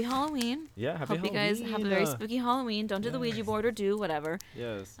happy Halloween. Yeah. Happy Hope you guys have a very Halloween. spooky Halloween. Don't do the Ouija Yes. board or do whatever.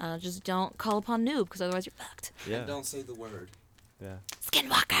 Yes. Just don't call upon noob because otherwise you're fucked. Yeah. And don't say the word. Yeah.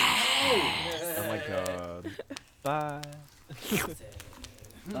 Skinwalker. Oh my god. Bye.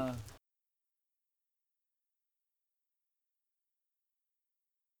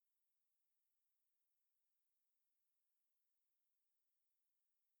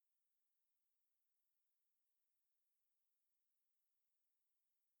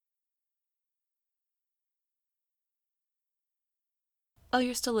 Oh,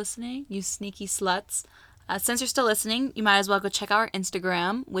 you're still listening? You sneaky sluts. Since you're still listening, you might as well go check out our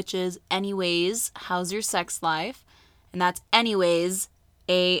Instagram, which is anyways, how's your sex life? And that's anyways,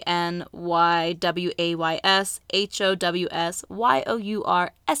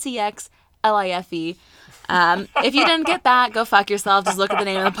 ANYWAYSHOWSYOURSEXLIFE. If you didn't get that, go fuck yourself. Just look at the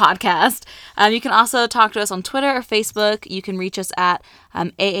name of the podcast. You can also talk to us on Twitter or Facebook. You can reach us at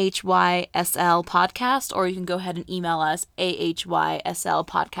AHYSL podcast, or you can go ahead and email us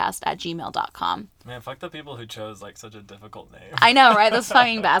AHYSLpodcast@gmail.com. Man, fuck the people who chose like such a difficult name. I know, right? Those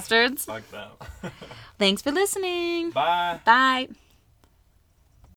fucking bastards. Fuck them. Thanks for listening. Bye. Bye.